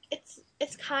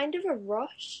 It's kind of a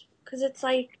rush, because it's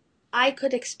like I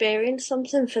could experience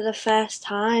something for the first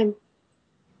time,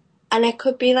 and it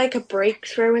could be like a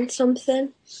breakthrough in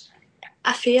something.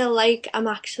 I feel like I'm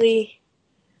actually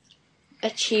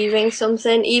achieving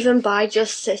something, even by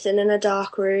just sitting in a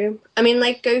dark room. I mean,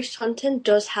 ghost hunting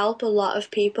does help a lot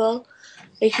of people.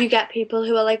 You get people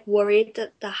who are worried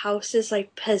that the house is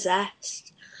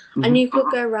possessed, and you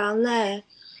could go around there,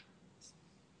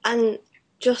 and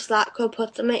just that could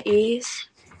put them at ease,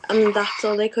 and that's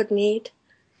all they could need.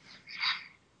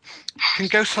 Can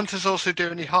ghost hunters also do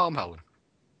any harm, Helen?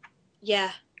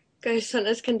 Yeah, ghost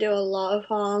hunters can do a lot of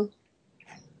harm.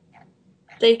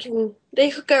 They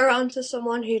could go around to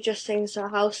someone who just thinks their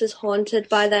house is haunted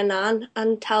by their nan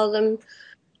and tell them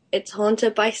it's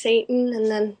haunted by Satan, and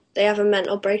then they have a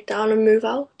mental breakdown and move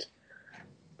out.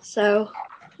 So,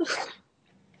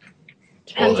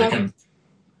 Depends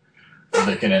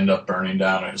they can end up burning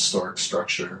down a historic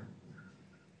structure.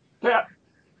 Yeah.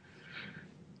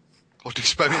 Or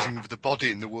disposing of the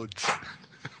body in the woods.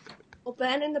 Or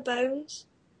burning the bones.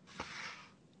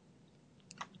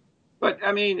 But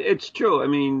I mean, it's true. I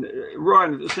mean,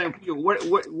 Ron, the same for you. What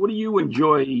do you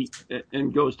enjoy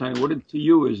in ghost hunting? What to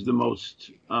you is the most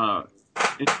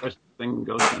interesting thing in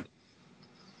ghost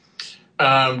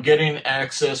hunting? Getting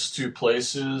access to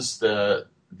places that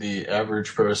the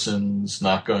average person's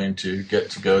not going to get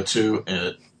to go to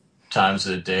at times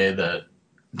of the day that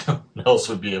no one else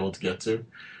would be able to get to.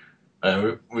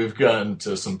 We've gotten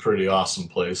to some pretty awesome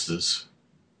places.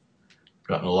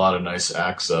 Gotten a lot of nice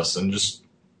access, and just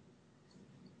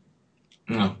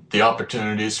the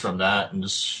opportunities from that, and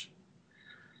just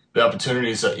the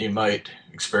opportunities that you might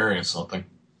experience something.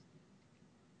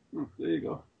 There you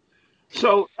go.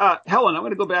 So, Helen, I'm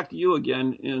going to go back to you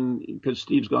again, because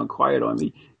Steve's gone quiet on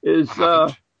me.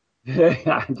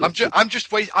 I'm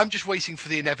just waiting for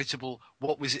the inevitable.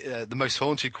 What was the most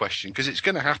haunted question? Because it's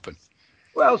going to happen.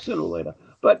 Well, sooner or later.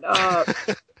 But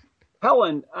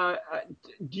Helen,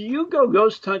 do you go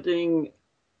ghost hunting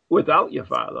without your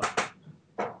father?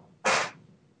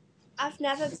 I've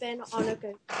never been on a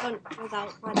ghost hunt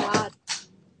without my dad.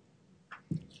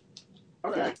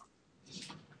 Okay.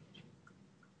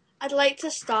 I'd like to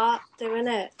start doing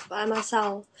it by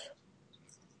myself.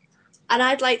 And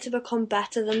I'd like to become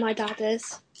better than my dad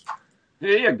is.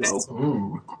 There you go.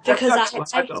 Ooh. Because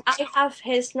I have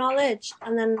his knowledge,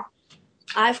 and then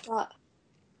I've got...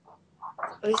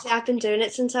 Obviously, I've been doing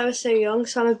it since I was so young,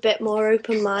 so I'm a bit more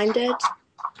open-minded.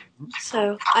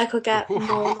 So I could get more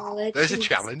knowledge. There's a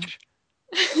challenge.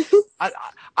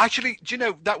 Actually, do you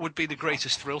know, that would be the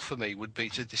greatest thrill for me, would be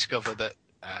to discover that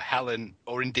Helen,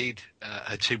 or indeed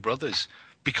her two brothers,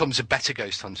 becomes a better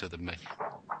ghost hunter than me.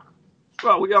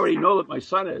 Well, we already know that my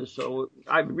son is, so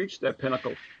I've reached that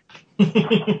pinnacle.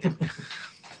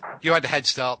 You had a head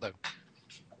start, though.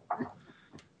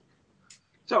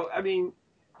 So, I mean,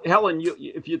 Helen,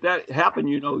 if that happened,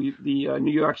 the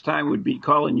New York Times would be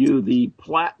calling you the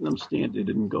platinum standard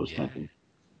in ghost hunting.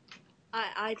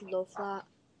 I'd love that.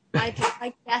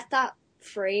 I'd get that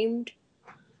framed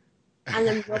and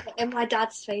then rub it in my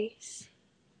dad's face.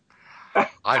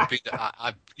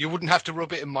 You wouldn't have to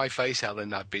rub it in my face,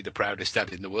 Helen. I'd be the proudest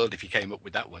dad in the world if you came up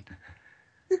with that one.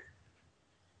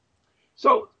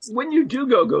 So, when you do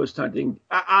go ghost hunting,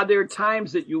 are there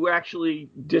times that you actually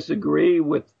disagree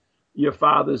with your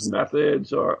father's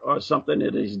methods or something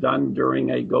that he's done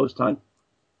during a ghost hunt?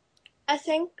 I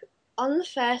think on the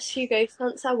first few ghost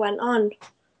hunts I went on,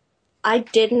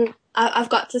 I've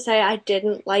got to say I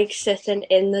didn't like sitting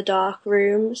in the dark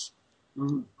rooms.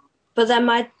 Mm-hmm. But then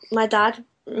my dad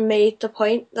made the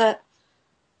point that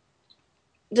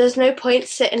there's no point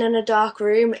sitting in a dark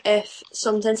room if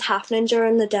something's happening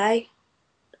during the day.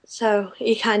 So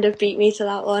he kind of beat me to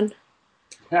that one.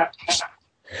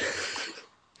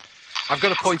 I've got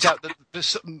to point out that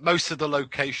most of the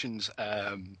locations,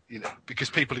 because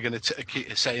people are going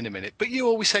to say in a minute, but you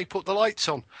always say put the lights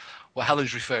on. What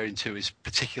Helen's referring to is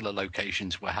particular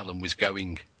locations where Helen was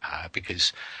going,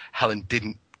 because Helen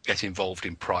didn't get involved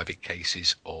in private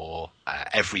cases or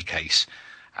every case.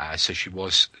 So she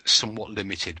was somewhat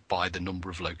limited by the number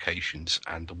of locations,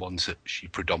 and the ones that she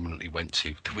predominantly went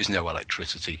to, there was no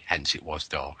electricity, hence it was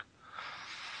dark.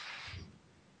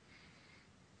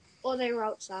 Or they were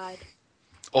outside.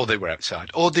 Or they were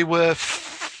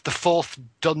the fourth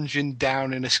dungeon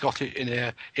down in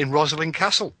in Rosslyn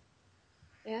Castle.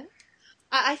 Yeah.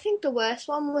 I think the worst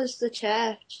one was the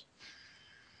church.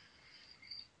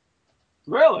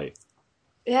 Really?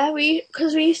 Yeah,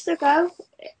 because we used to go.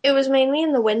 It was mainly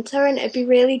in the winter, and it'd be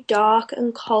really dark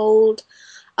and cold.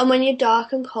 And when you're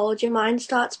dark and cold, your mind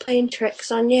starts playing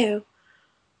tricks on you.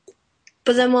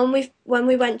 But then when we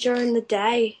went during the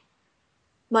day,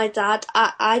 my dad,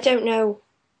 I don't know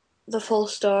the full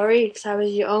story because I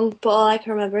was young, but all I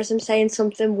can remember is him saying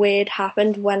something weird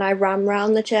happened when I ran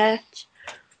round the church.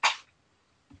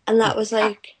 And that was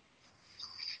that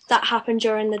happened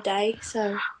during the day,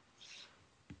 so...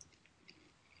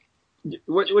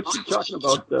 What's he talking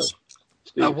about,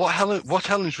 Steve? What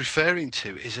Helen's referring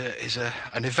to is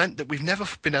an event that we've never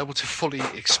been able to fully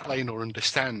explain or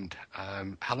understand.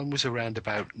 Helen was around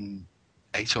about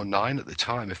 8 or 9 at the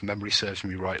time, if memory serves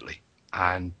me rightly,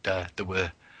 and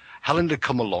Helen had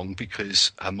come along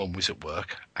because her mum was at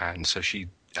work, and so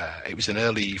it was an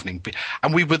early evening,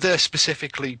 and we were there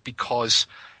specifically because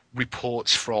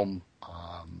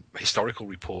historical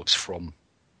reports from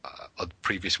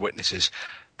previous witnesses,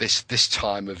 this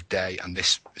time of day and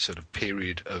this sort of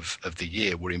period of the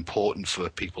year were important for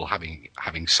people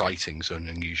having sightings and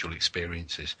unusual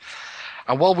experiences.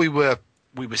 And while we were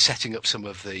setting up some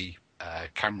of the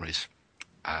cameras,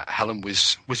 Helen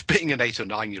was being an 8 or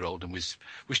 9 year old and was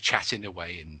chatting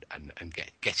away and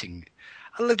getting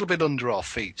a little bit under our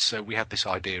feet. So we had this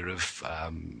idea of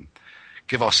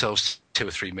give ourselves 2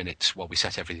 or 3 minutes while we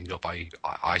set everything up.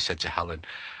 I said to Helen,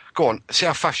 "Go on, see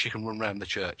how fast you can run around the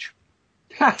church."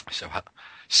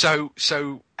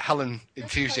 So Helen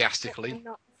enthusiastically. I'm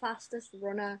not the fastest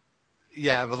runner.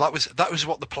 Yeah, well, that was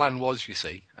what the plan was, you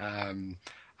see, and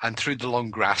through the long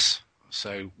grass.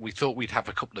 So we thought we'd have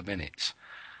a couple of minutes.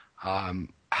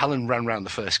 Helen ran round the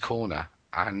first corner,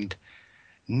 and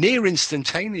near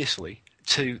instantaneously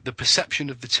to the perception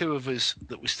of the two of us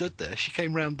that were stood there, she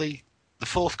came round the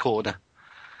fourth corner,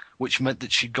 which meant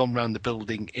that she'd gone round the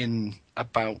building in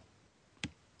about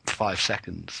 5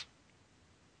 seconds.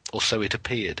 Or so it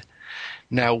appeared.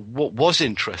 Now, what was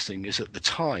interesting is at the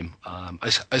time,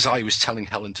 as I was telling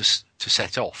Helen to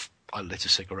set off, I lit a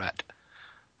cigarette.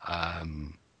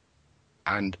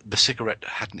 And the cigarette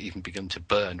hadn't even begun to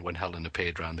burn when Helen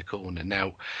appeared round the corner.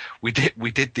 Now, we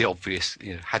did the obvious,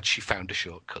 had she found a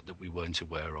shortcut that we weren't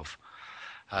aware of.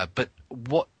 But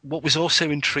what was also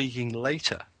intriguing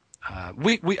later,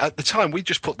 we at the time, we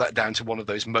just put that down to one of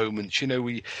those moments,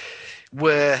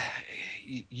 where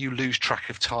you lose track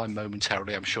of time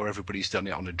momentarily. I'm sure everybody's done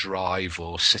it on a drive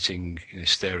or sitting,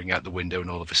 staring out the window, and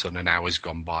all of a sudden an hour's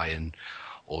gone by,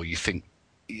 or you think,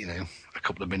 a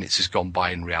couple of minutes has gone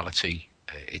by. In reality,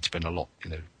 it's been a lot,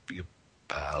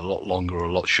 a lot longer or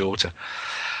a lot shorter.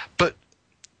 But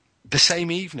the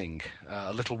same evening,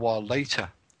 a little while later,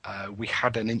 we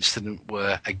had an incident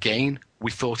where, again,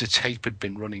 we thought a tape had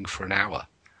been running for an hour.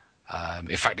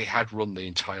 In fact, it had run the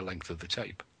entire length of the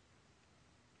tape.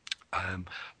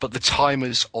 But the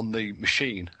timers on the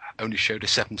machine only showed a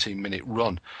 17-minute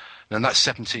run. And that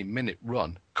 17-minute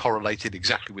run correlated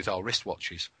exactly with our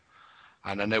wristwatches.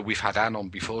 And I know we've had Anne on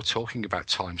before talking about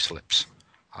time slips.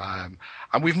 And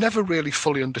we've never really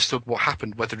fully understood what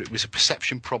happened, whether it was a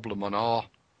perception problem on our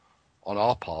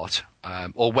part,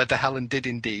 or whether Helen did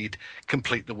indeed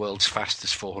complete the world's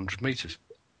fastest 400 meters.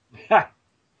 But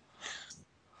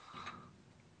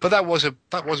that was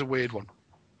a weird one.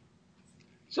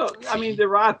 So, I mean,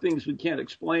 there are things we can't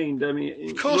explain. I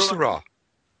mean, of course there are.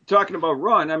 Talking about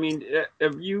run, I mean,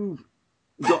 have you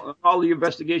done all the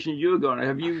investigations you're going?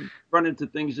 Have you run into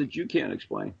things that you can't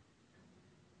explain?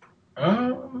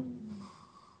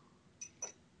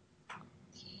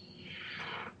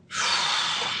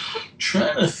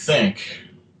 Trying to think.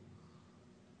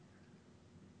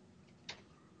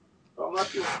 Well,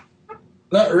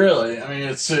 not really. I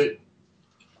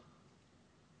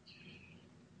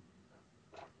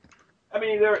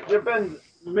mean, there have been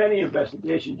many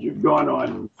investigations you've gone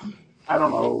on. I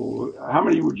don't know, how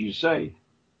many would you say?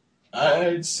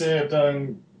 I'd say I've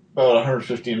done about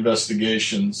 150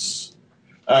 investigations.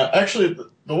 Actually,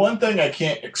 the one thing I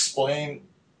can't explain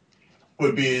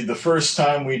would be the first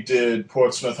time we did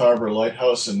Portsmouth Harbor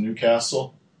Lighthouse in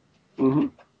Newcastle. Mm-hmm.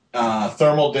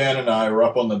 Thermal Dan and I were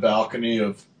up on the balcony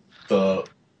of the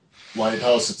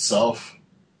lighthouse itself,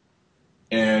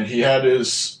 and he had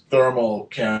his thermal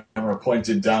camera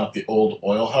pointed down at the old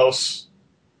oil house,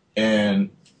 and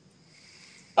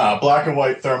black and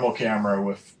white thermal camera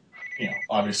with,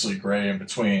 obviously gray in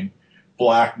between,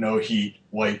 black, no heat,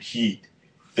 white heat.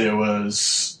 There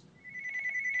was,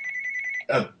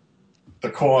 at the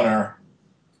corner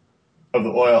of the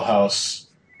oil house,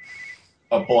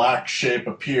 a black shape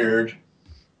appeared,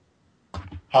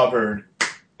 hovered,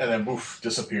 and then woof,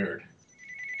 disappeared.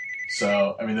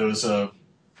 So, I mean, there was a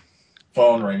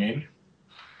phone ringing.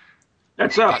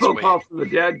 That's Phil Paul from the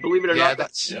Dead. Believe it or not,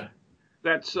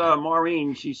 that's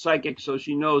Maureen. She's psychic, so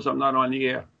she knows I'm not on the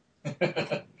air.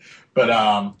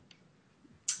 But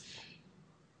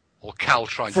or Cal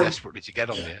trying desperately to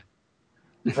get on there.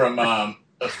 From a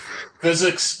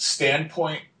physics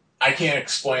standpoint, I can't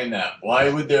explain that. Why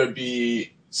would there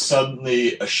be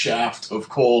suddenly a shaft of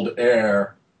cold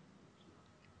air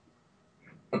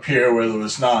appear where there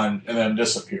was none and then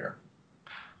disappear?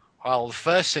 Well, the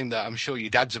first thing that I'm sure your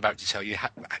dad's about to tell you,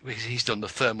 because he's done the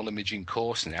thermal imaging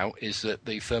course now, is that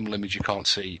the thermal imager can't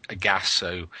see a gas.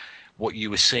 So what you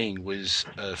were seeing was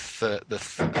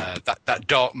that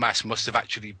dark mass must have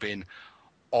actually been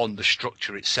on the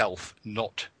structure itself,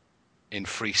 not in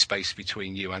free space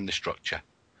between you and the structure.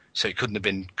 So it couldn't have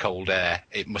been cold air.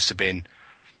 It must have been.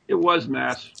 It was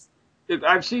mass.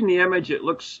 I've seen the image. It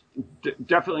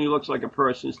definitely looks like a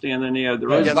person standing there.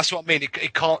 Yeah, that's what I mean.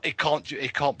 It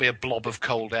can't be a blob of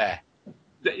cold air.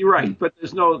 You're right, but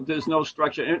there's no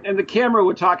structure. And the camera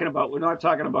we're talking about, we're not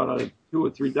talking about a $2,000 or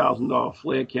 $3,000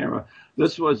 FLIR camera.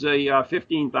 This was a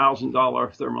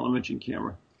 $15,000 thermal imaging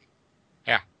camera.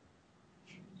 Yeah.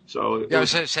 So I was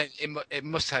saying there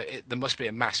must be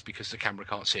a mass because the camera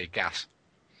can't see a gas.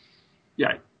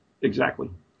 Yeah, exactly.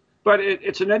 But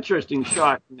it's an interesting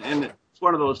shot, and it's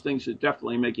one of those things that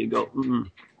definitely make you go, mm-hmm.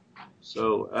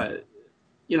 So.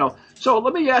 So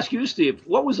let me ask you, Steve,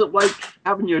 what was it like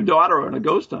having your daughter on a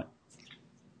ghost hunt?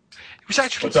 It was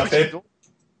actually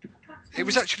It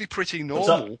was actually pretty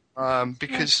normal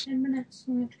because 10 minutes.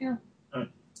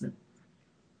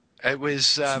 it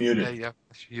was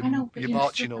your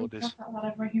marching orders.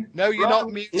 Here. No, you're not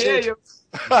muted.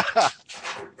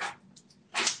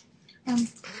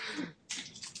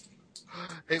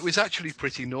 It was actually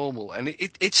pretty normal, and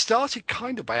it started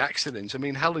kind of by accident. I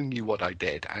mean, Helen knew what I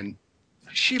did, and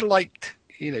she liked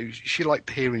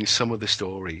hearing some of the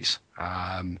stories,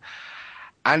 and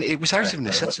it was out of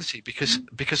necessity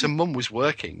because her mum was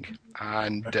working,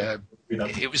 and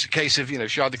it was a case of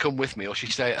she either come with me or she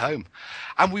stay at home,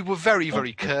 and we were very,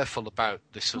 very careful about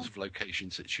the sort of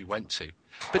locations that she went to.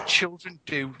 But children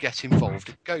do get involved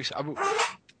in ghosts. I mean,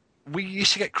 we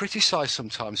used to get criticised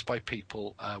sometimes by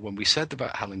people when we said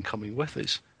about Helen coming with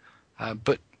us,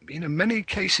 but many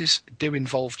cases do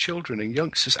involve children and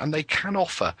youngsters, and they can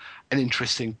offer an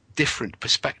interesting, different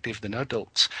perspective than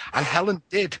adults. And Helen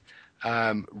did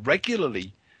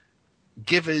regularly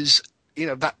give us,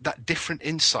 that different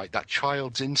insight, that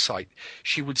child's insight.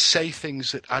 She would say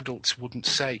things that adults wouldn't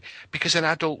say, because an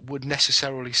adult would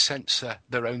necessarily censor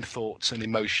their own thoughts and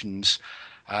emotions,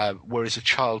 whereas a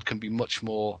child can be much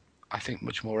more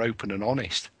open and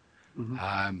honest.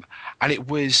 Mm-hmm. And it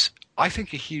was, I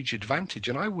think, a huge advantage.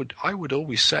 And I would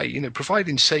always say,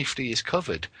 providing safety is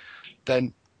covered,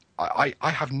 then I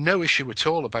have no issue at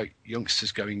all about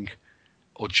youngsters going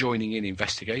or joining in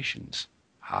investigations,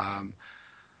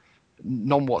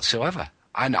 none whatsoever.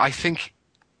 And I think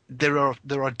there are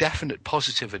definite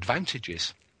positive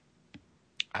advantages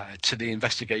to the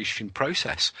investigation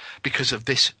process because of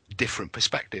this different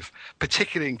perspective,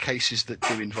 particularly in cases that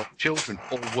do involve children,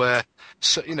 or where,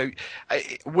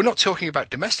 we're not talking about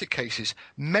domestic cases.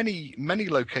 Many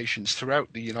locations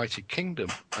throughout the United Kingdom,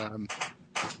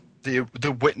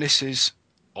 the witnesses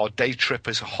are day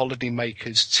trippers, holiday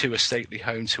makers to a stately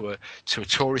home, to a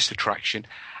tourist attraction,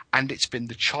 and it's been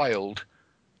the child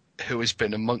who has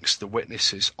been amongst the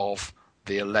witnesses of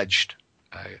the alleged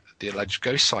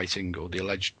ghost sighting or the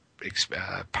alleged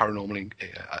paranormal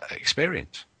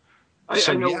experience.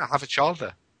 Have a child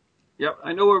there. Yep,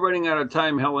 I know we're running out of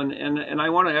time, Helen, and I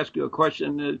want to ask you a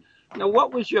question. Now,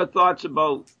 what was your thoughts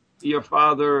about your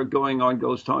father going on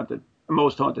Most Haunted?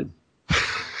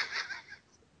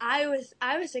 I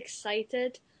was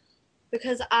excited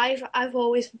because I've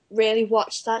always really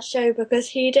watched that show because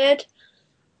he did,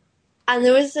 and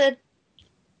there was a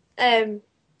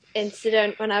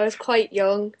incident when I was quite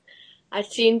young. I'd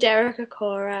seen Derek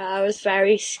Acorah. I was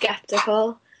very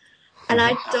skeptical, and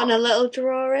I'd done a little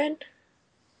drawing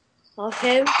of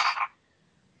him,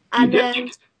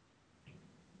 and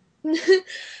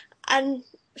and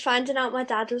finding out my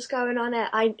dad was going on it,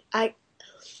 I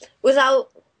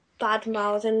without bad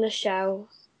mouthing the show,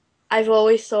 I've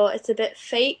always thought it's a bit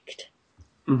faked,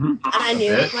 and I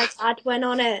knew if my dad went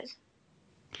on it,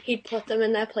 he'd put them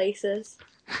in their places.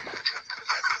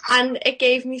 And it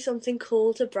gave me something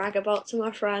cool to brag about to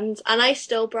my friends, and I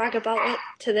still brag about it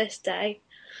to this day.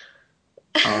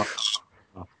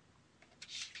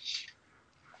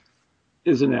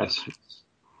 Isn't that?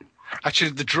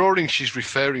 Actually, the drawing she's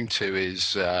referring to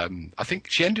is, I think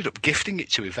she ended up gifting it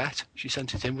to Yvette. She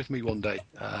sent it in with me one day.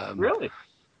 Really?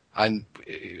 And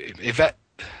Yvette,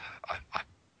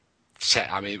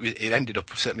 it ended up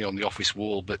certainly on the office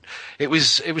wall, but it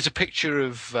was a picture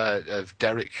of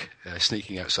Derek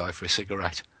sneaking outside for a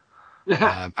cigarette,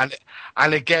 and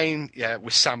again,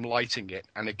 with Sam lighting it,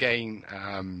 and again,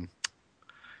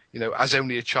 as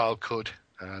only a child could,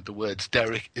 the words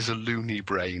 "Derek is a loony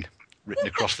brain" written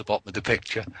across the bottom of the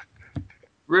picture.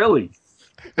 Really?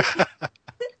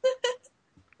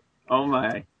 Oh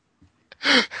my!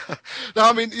 No,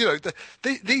 I mean,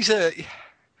 these are.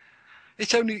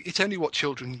 It's only what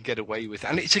children can get away with,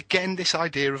 and it's again this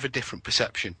idea of a different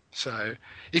perception. So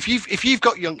if you've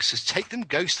got youngsters, take them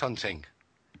ghost hunting.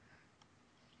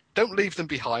 Don't leave them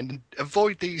behind, and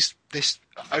avoid this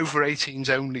over 18s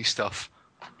only stuff.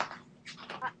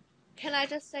 Can I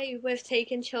just say, with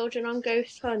taking children on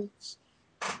ghost hunts,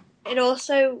 it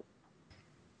also,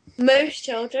 most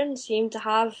children seem to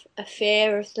have a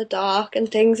fear of the dark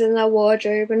and things in their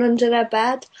wardrobe and under their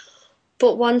bed,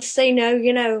 but once they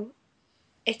know,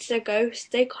 it's a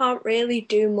ghost. They can't really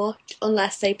do much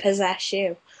unless they possess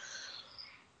you.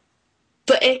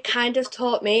 But it kind of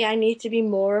taught me I need to be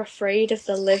more afraid of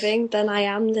the living than I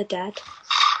am the dead.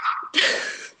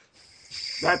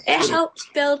 It helps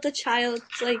build the child's,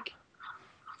 like,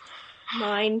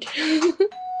 mind.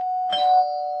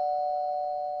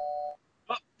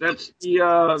 That's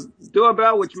the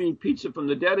doorbell, which means Pizza from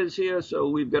the Dead is here, so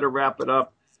we've got to wrap it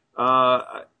up.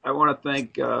 I want to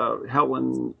thank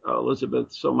Helen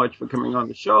Elizabeth so much for coming on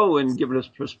the show and giving us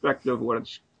perspective what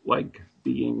it's like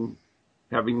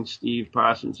having Steve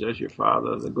Parsons as your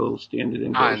father, the gold standard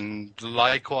in ghost. And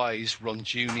likewise, Ron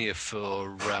Jr.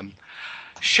 for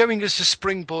showing us a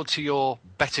springboard to your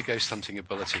better ghost hunting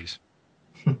abilities.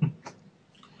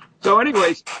 So,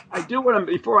 anyways,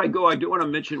 before I go, I do want to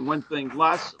mention one thing.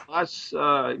 Last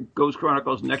Ghost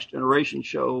Chronicles Next Generation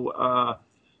show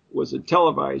was a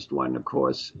televised one, of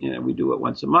course, and we do it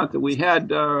once a month. And we had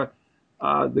the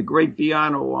great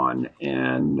Viano on,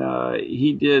 and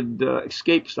he did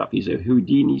escape stuff. He's a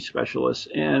Houdini specialist.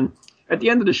 And at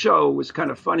the end of the show, it was kind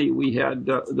of funny. We had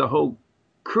the whole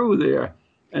crew there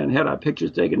and had our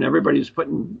pictures taken. Everybody was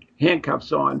putting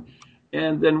handcuffs on.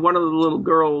 And then one of the little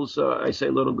girls, I say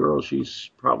little girl, she's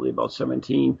probably about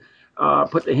 17,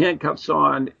 put the handcuffs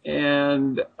on.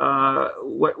 And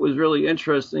what was really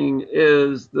interesting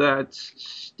is that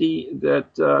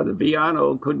the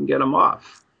Viano couldn't get him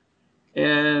off.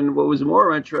 And what was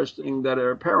more interesting, that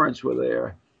her parents were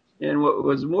there. And what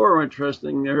was more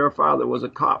interesting, her father was a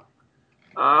cop.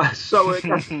 So it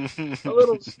got a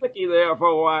little sticky there for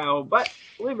a while. But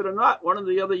believe it or not, one of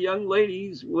the other young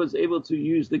ladies was able to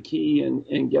use the key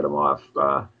and get him off.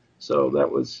 So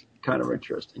that was kind of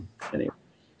interesting. Anyway,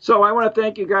 so I want to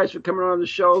thank you guys for coming on the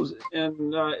shows.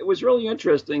 And it was really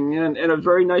interesting. And it was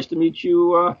very nice to meet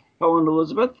you, Helen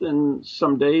Elizabeth. And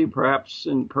someday, perhaps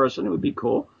in person, it would be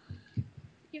cool.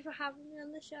 Thank you for having me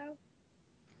on the show.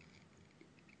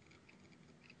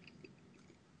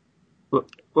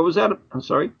 What was that? I'm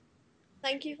sorry.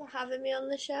 Thank you for having me on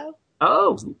the show.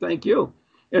 Oh, thank you.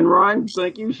 And Ron,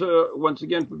 thank you once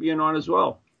again for being on as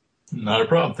well. Not a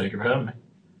problem. Thank you for having me.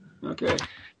 Okay.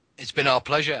 It's been our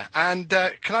pleasure. And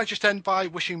can I just end by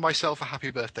wishing myself a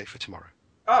happy birthday for tomorrow?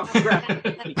 Oh, congrats.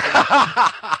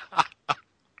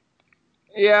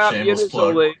 Yeah, it is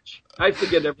old age. I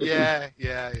forget everything.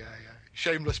 Yeah.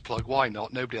 Shameless plug. Why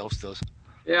not? Nobody else does.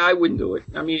 Yeah, I wouldn't do it.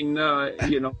 I mean,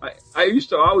 I used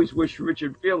to always wish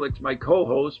Richard Felix, my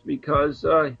co-host, because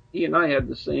he and I had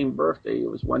the same birthday. It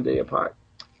was one day apart.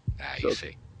 You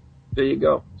see. There you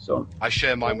go. So I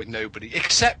share mine with nobody,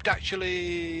 except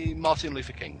actually Martin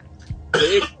Luther King.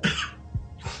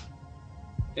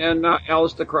 And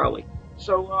Aleister Crowley.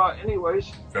 So,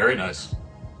 anyways. Very nice.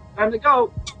 Time to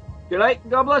go. Good night.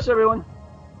 God bless everyone.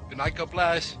 Good night. God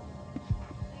bless.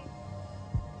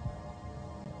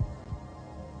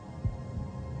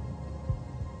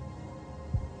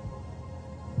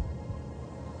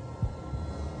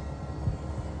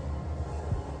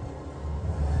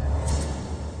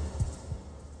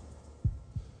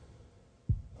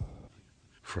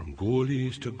 From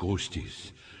ghoulies to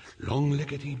ghosties,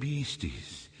 long-leggedy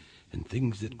beasties, and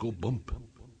things that go bump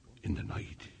in the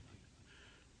night.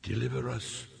 Deliver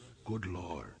us, good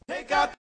Lord. Take out